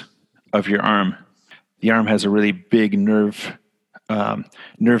nerves of your arm. The arm has a really big nerve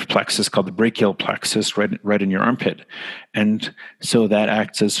plexus called the brachial plexus right in your armpit. And so that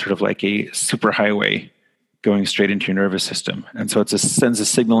acts as sort of like a superhighway going straight into your nervous system. And so it sends a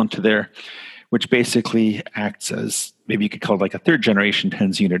signal into there, which basically acts as, maybe you could call it like a third generation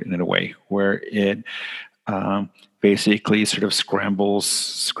TENS unit in a way, where it basically sort of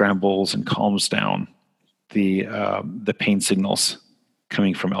scrambles and calms down the pain signals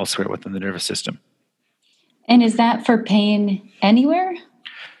coming from elsewhere within the nervous system. And is that for pain anywhere?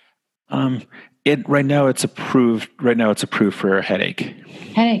 Right now it's approved for a headache.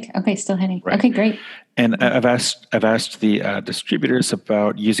 Headache. Okay, still headache. Right. Okay, great. And I've asked the distributors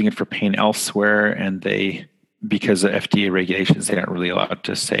about using it for pain elsewhere, and because of FDA regulations, they're not really allowed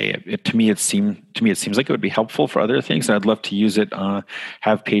to say it. To me, it seems like it would be helpful for other things, and I'd love to use it.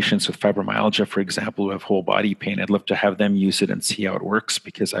 Have patients with fibromyalgia, for example, who have whole body pain. I'd love to have them use it and see how it works,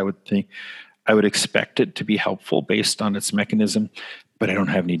 because I would expect it to be helpful based on its mechanism, but I don't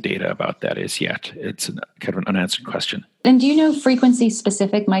have any data about that as yet. It's kind of an unanswered question. And do you know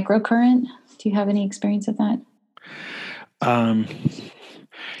frequency-specific microcurrent? Do you have any experience with that?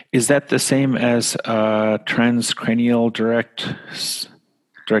 Is that the same as transcranial direct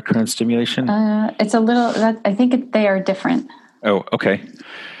current stimulation? It's a little. I think they are different. Oh, okay.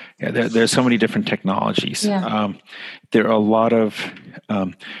 Yeah, there's so many different technologies. Yeah. There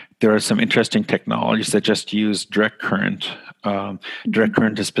are some interesting technologies that just use direct current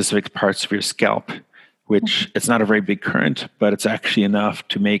to specific parts of your scalp, which it's not a very big current, but it's actually enough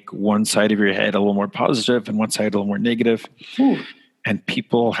to make one side of your head a little more positive and one side a little more negative. Ooh. And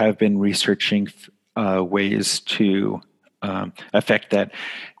people have been researching ways to affect that.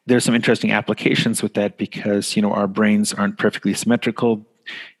 There's some interesting applications with that because, our brains aren't perfectly symmetrical.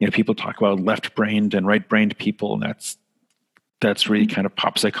 People talk about left-brained and right-brained people, and that's really kind of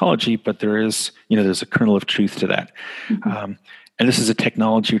pop psychology, but there's a kernel of truth to that. Mm-hmm. And this is a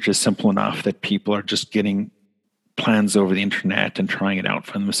technology which is simple enough that people are just getting plans over the internet and trying it out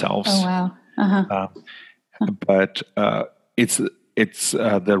for themselves. Oh, wow. Uh-huh. But it's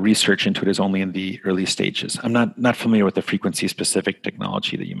the research into it is only in the early stages. I'm not familiar with the frequency-specific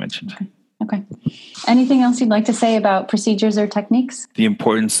technology that you mentioned. Okay. Anything else you'd like to say about procedures or techniques? The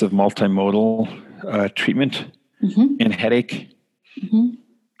importance of multimodal treatment mm-hmm. in headache.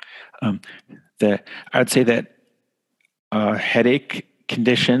 Mm-hmm. I'd say that headache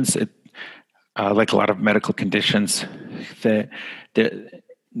conditions, like a lot of medical conditions, they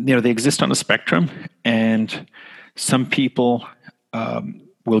exist on a spectrum, and some people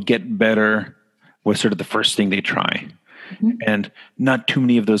will get better with sort of the first thing they try. Mm-hmm. And not too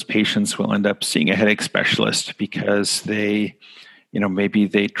many of those patients will end up seeing a headache specialist because maybe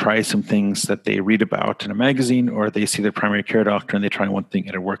they try some things that they read about in a magazine, or they see their primary care doctor and they try one thing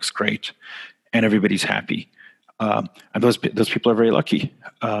and it works great and everybody's happy. And those people are very lucky.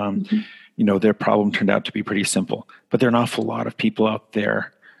 Mm-hmm. Their problem turned out to be pretty simple, but there are an awful lot of people out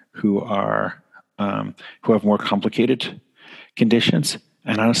there who have more complicated conditions.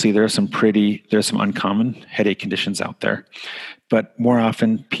 And honestly, there's some uncommon headache conditions out there, but more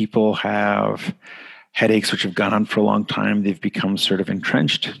often people have headaches which have gone on for a long time. They've become sort of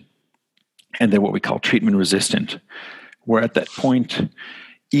entrenched, and they're what we call treatment resistant, where at that point,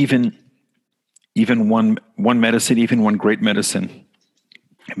 even one medicine, even one great medicine,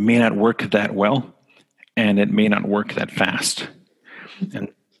 may not work that well, and it may not work that fast. And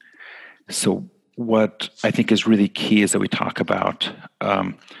so what I think is really key is that we talk about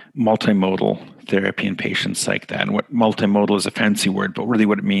multimodal therapy in patients like that. And what multimodal is a fancy word, but really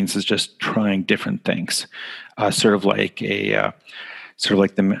what it means is just trying different things, sort of like the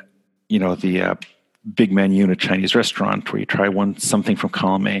big menu in a Chinese restaurant where you try something from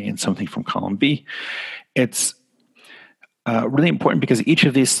column A and something from column B. It's really important because each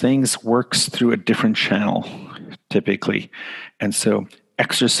of these things works through a different channel, typically. And so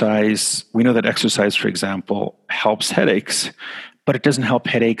we know that exercise, for example, helps headaches, but it doesn't help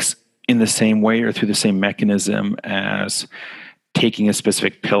headaches in the same way or through the same mechanism as taking a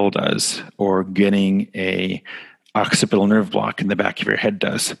specific pill does, or getting a occipital nerve block in the back of your head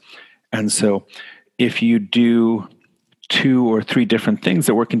does. And so if you do 2 or 3 different things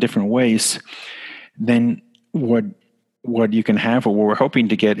that work in different ways, then what you can have, or what we're hoping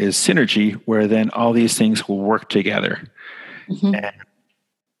to get, is synergy, where then all these things will work together. Mm-hmm. And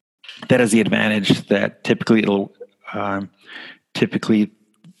that has the advantage that typically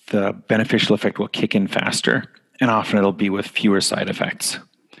the beneficial effect will kick in faster, and often it'll be with fewer side effects.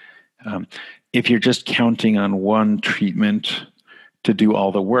 If you're just counting on one treatment to do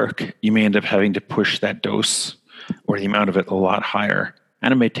all the work, you may end up having to push that dose or the amount of it a lot higher,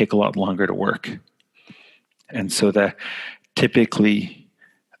 and it may take a lot longer to work. And so typically,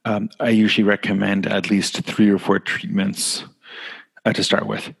 I usually recommend at least 3 or 4 treatments to start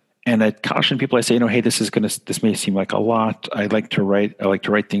with. And I caution people. I say, hey, this may seem like a lot. I like to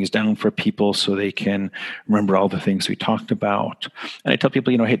write things down for people so they can remember all the things we talked about. And I tell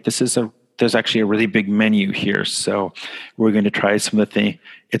people, hey, there's actually a really big menu here. So we're going to try some of the things.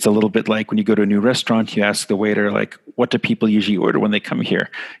 It's a little bit like when you go to a new restaurant, you ask the waiter, like, what do people usually order when they come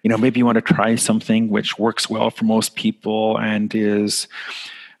here? Maybe you want to try something which works well for most people and is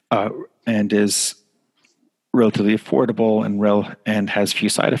relatively affordable and has few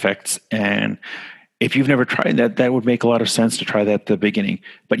side effects. And if you've never tried that would make a lot of sense to try that at the beginning.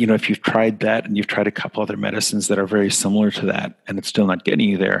 But if you've tried that and you've tried a couple other medicines that are very similar to that, and it's still not getting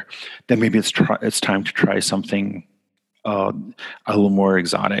you there, then maybe it's time to try something a little more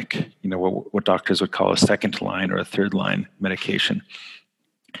exotic. What doctors would call a second line or a third line medication.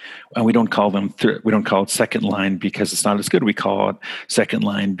 And we don't call it second line because it's not as good. We call it second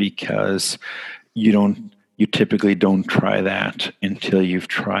line because you typically don't try that until you've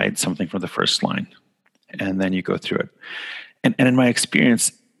tried something from the first line, and then you go through it. And in my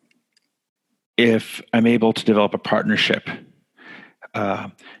experience, if I'm able to develop a partnership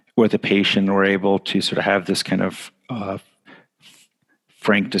with a patient, we're able to sort of have this kind of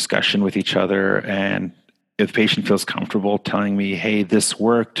frank discussion with each other, and if the patient feels comfortable telling me, hey, this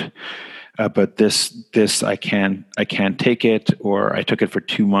worked, but this I can't take it, or I took it for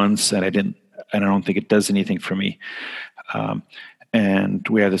 2 months and I don't think it does anything for me. And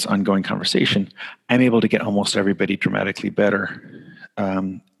we have this ongoing conversation. I'm able to get almost everybody dramatically better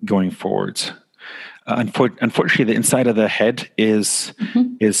going forwards. Unfortunately, the inside of the head is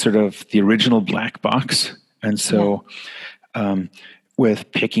sort of the original black box. And so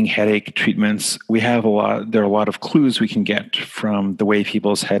with picking headache treatments, there are a lot of clues we can get from the way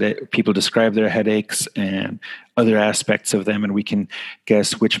people describe their headaches and other aspects of them, and we can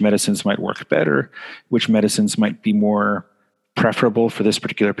guess which medicines might work better, which medicines might be more preferable for this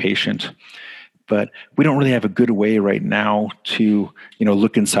particular patient. But we don't really have a good way right now to,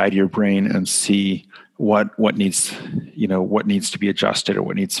 look inside your brain and see what needs to be adjusted or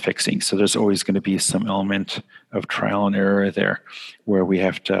what needs fixing. So there's always going to be some element of trial and error there, where we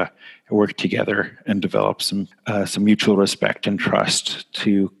have to work together and develop some mutual respect and trust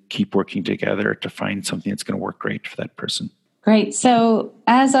to keep working together to find something that's going to work great for that person. Great. So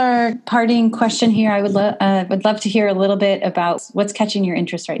as our parting question here, I would love to hear a little bit about what's catching your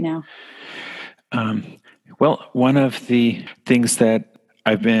interest right now. Well, one of the things that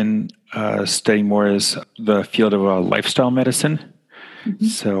I've been studying more is the field of lifestyle medicine. Mm-hmm.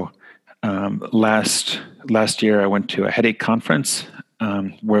 So last year I went to a headache conference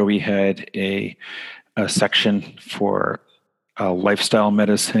where we had a section for lifestyle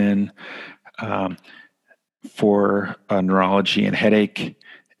medicine, for neurology and headache.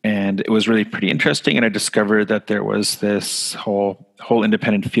 And it was really pretty interesting. And I discovered that there was this whole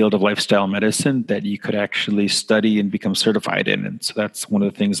independent field of lifestyle medicine that you could actually study and become certified in. And so that's one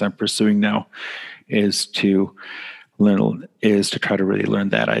of the things I'm pursuing now, is to try to really learn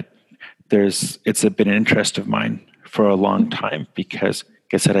that. It's been an interest of mine for a long time, because,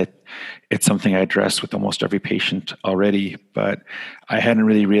 like I said, it's something I address with almost every patient already, but I hadn't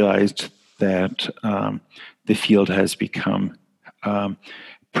really realized that the field has become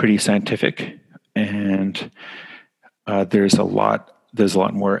pretty scientific, and there's a lot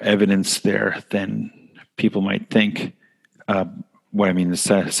more evidence there than people might think. What I mean is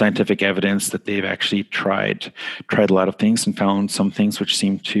scientific evidence that they've actually tried a lot of things and found some things which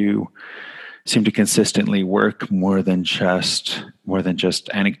seem to consistently work more than just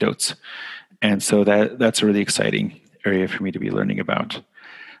anecdotes. And so that's a really exciting area for me to be learning about.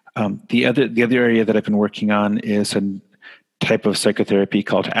 The other area that I've been working on is a type of psychotherapy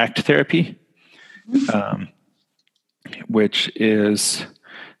called ACT therapy, which is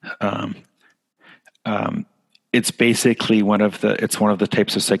it's basically one of the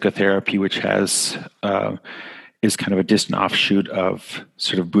types of psychotherapy which is kind of a distant offshoot of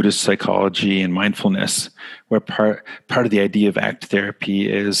sort of Buddhist psychology and mindfulness, where part of the idea of ACT therapy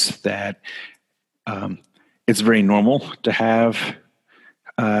is that it's very normal to have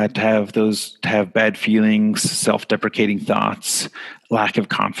bad feelings, self-deprecating thoughts, lack of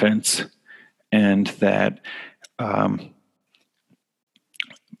confidence, and that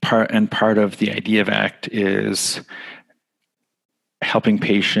part of the idea of ACT is helping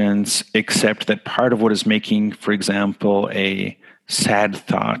patients accept that part of what is making, for example, a sad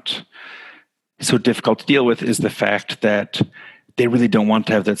thought so difficult to deal with is the fact that they really don't want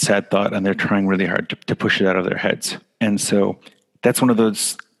to have that sad thought, and they're trying really hard to push it out of their heads. And so that's one of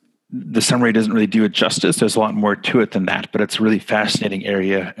those, the summary doesn't really do it justice. There's a lot more to it than that, but it's a really fascinating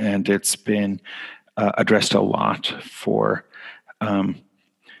area, and it's been addressed a lot for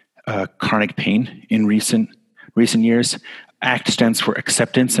chronic pain in recent years. ACT stands for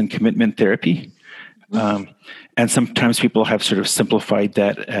Acceptance and Commitment Therapy. And sometimes people have sort of simplified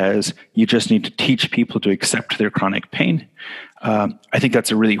that as you just need to teach people to accept their chronic pain. I think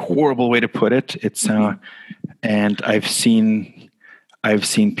that's a really horrible way to put it. It's and I've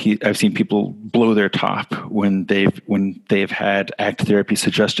seen people blow their top when they've had ACT therapy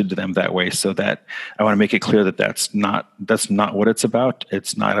suggested to them that way. So that I want to make it clear that that's not what it's about.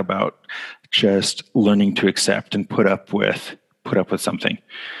 It's not about just learning to accept and put up with something.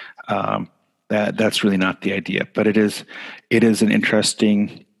 That's really not the idea. But it is an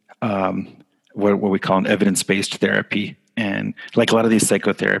interesting what we call an evidence-based therapy. And like a lot of these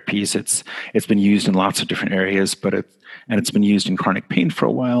psychotherapies, it's been used in lots of different areas, it's been used in chronic pain for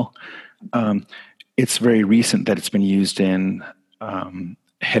a while. It's very recent that it's been used in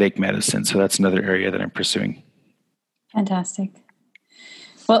headache medicine. So that's another area that I'm pursuing. Fantastic.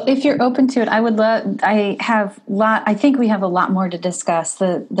 Well, if you're open to it, I think we have a lot more to discuss.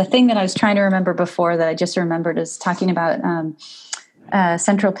 The thing that I was trying to remember before that I just remembered is talking about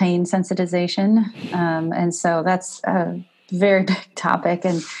central pain sensitization. And so that's a very big topic.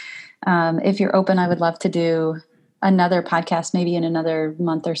 And if you're open, I would love to do another podcast, maybe in another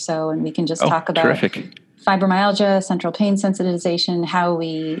month or so, and we can just talk about fibromyalgia, central pain sensitization, how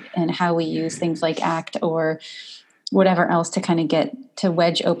we use things like ACT or whatever else to kind of get to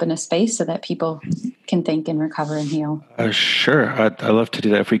wedge open a space so that people can think and recover and heal. Sure. I'd love to do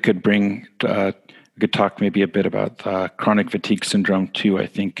that. If we could we could talk maybe a bit about chronic fatigue syndrome too. I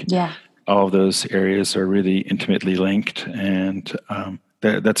think all of those areas are really intimately linked, and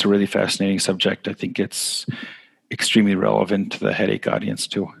that's a really fascinating subject. I think it's extremely relevant to the headache audience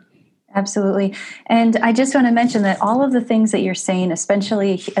too. Absolutely. And I just want to mention that all of the things that you're saying,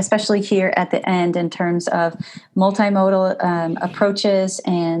 especially here at the end in terms of multimodal approaches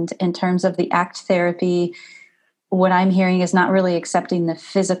and in terms of the ACT therapy, what I'm hearing is not really accepting the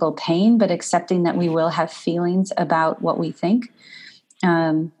physical pain, but accepting that we will have feelings about what we think,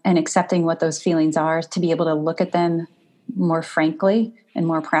 and accepting what those feelings are, to be able to look at them more frankly and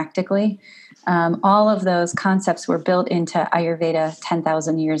more practically. All of those concepts were built into Ayurveda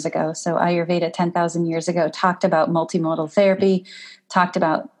 10,000 years ago. So Ayurveda 10,000 years ago talked about multimodal therapy, talked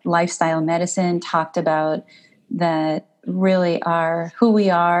about lifestyle medicine, talked about that really who we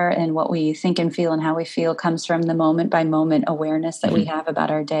are and what we think and feel and how we feel comes from the moment by moment awareness that we have about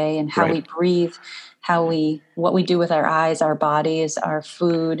our day and how we breathe, what we do with our eyes, our bodies, our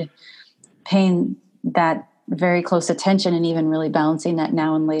food, paying that very close attention and even really balancing that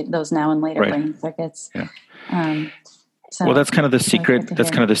now and later brain circuits. Yeah. Well, that's kind of the secret. That's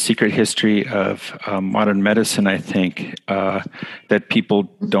kind of the secret history of modern medicine, I think, that people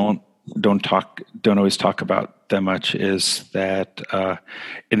don't always talk about that much, is that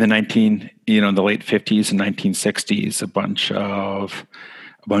in the in the late 50s and 1960s, a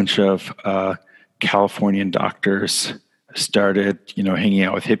bunch of Californian doctors started, hanging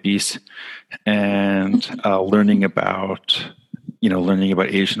out with hippies and learning about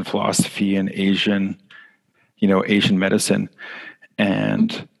Asian philosophy and Asian medicine.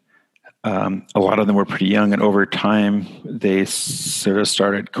 And a lot of them were pretty young, and over time they sort of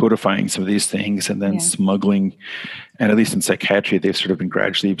started codifying some of these things and then smuggling, and at least in psychiatry, they've sort of been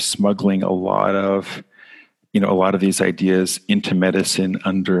gradually smuggling a lot of these ideas into medicine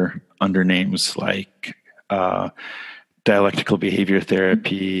under names like dialectical behavior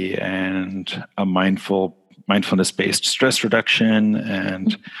therapy and a mindfulness-based stress reduction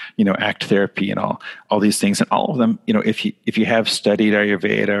and ACT therapy and all these things. And all of them, if you have studied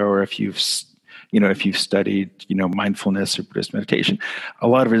Ayurveda, or if you've studied mindfulness or Buddhist meditation, a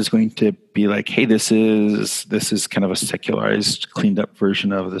lot of it is going to be like, hey, this is kind of a secularized, cleaned up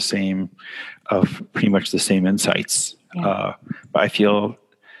version of pretty much the same insights. But I feel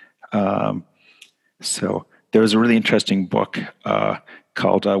so. There was a really interesting book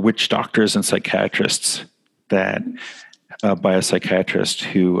called Witch Doctors and Psychiatrists, that by a psychiatrist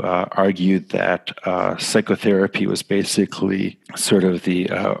who argued that psychotherapy was basically sort of the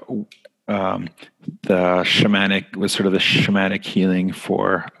shamanic healing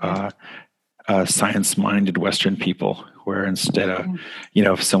for science-minded Western people, where instead of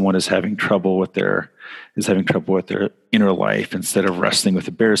if someone is having trouble with their inner life, instead of wrestling with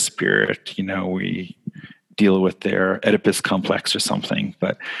the bear spirit, we deal with their Oedipus complex or something.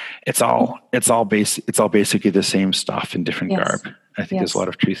 But it's all basically the same stuff in different garb. I think there's a lot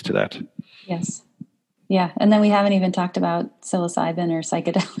of truth to that. Yes. Yeah. And then we haven't even talked about psilocybin or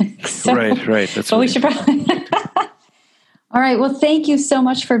psychedelics. So, right. That's what we should probably. All right. Well, thank you so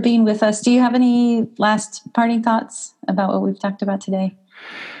much for being with us. Do you have any last parting thoughts about what we've talked about today?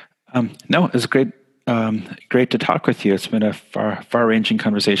 No, it was great to talk with you. It's been a far-ranging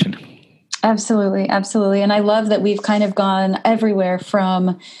conversation. Absolutely. Absolutely. And I love that we've kind of gone everywhere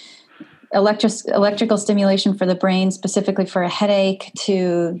from electrical stimulation for the brain, specifically for a headache,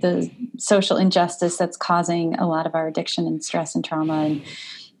 to the social injustice that's causing a lot of our addiction and stress and trauma,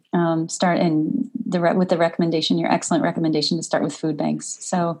 and with the recommendation, your excellent recommendation to start with food banks.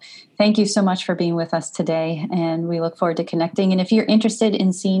 So thank you so much for being with us today, and we look forward to connecting. And if you're interested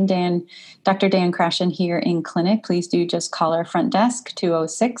in seeing Dr. Dan Krashen here in clinic, please do just call our front desk,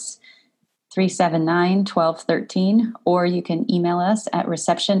 206-379-1213, or you can email us at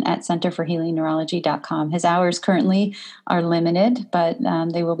reception@centerforhealingneurology.com. His hours currently are limited, but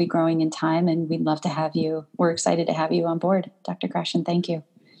they will be growing in time, and we'd love to have you. We're excited to have you on board. Dr. Krashen, thank you.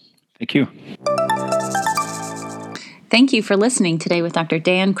 Thank you. Thank you for listening today with Dr.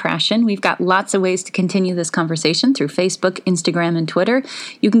 Dan Krashen. We've got lots of ways to continue this conversation through Facebook, Instagram, and Twitter.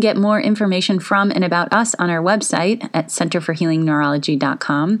 You can get more information from and about us on our website at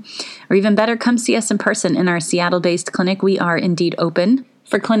centerforhealingneurology.com. Or even better, come see us in person in our Seattle-based clinic. We are indeed open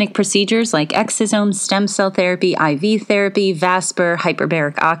for clinic procedures like exosome, stem cell therapy, IV therapy, VASPER,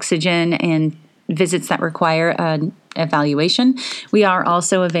 hyperbaric oxygen, and visits that require an evaluation. We are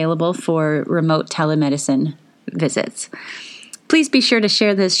also available for remote telemedicine visits. Please be sure to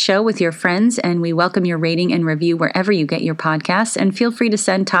share this show with your friends, and we welcome your rating and review wherever you get your podcasts. And feel free to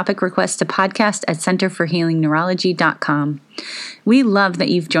send topic requests to podcast@centerforhealingneurology.com. We love that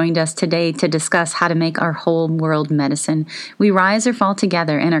you've joined us today to discuss how to make our whole world medicine. We rise or fall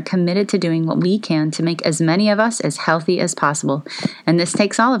together and are committed to doing what we can to make as many of us as healthy as possible. And this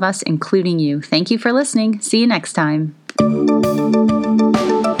takes all of us, including you. Thank you for listening. See you next time.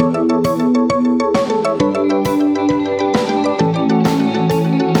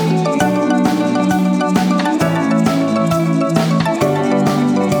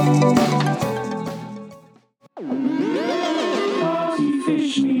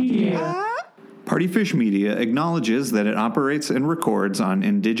 Partyfish Media acknowledges that it operates and records on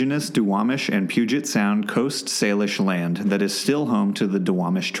indigenous Duwamish and Puget Sound Coast Salish land that is still home to the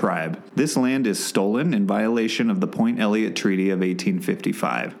Duwamish tribe. This land is stolen in violation of the Point Elliott Treaty of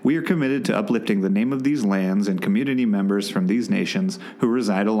 1855. We are committed to uplifting the name of these lands and community members from these nations who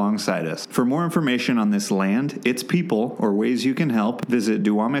reside alongside us. For more information on this land, its people, or ways you can help, visit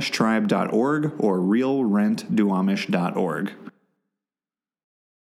duwamishtribe.org or realrentduwamish.org.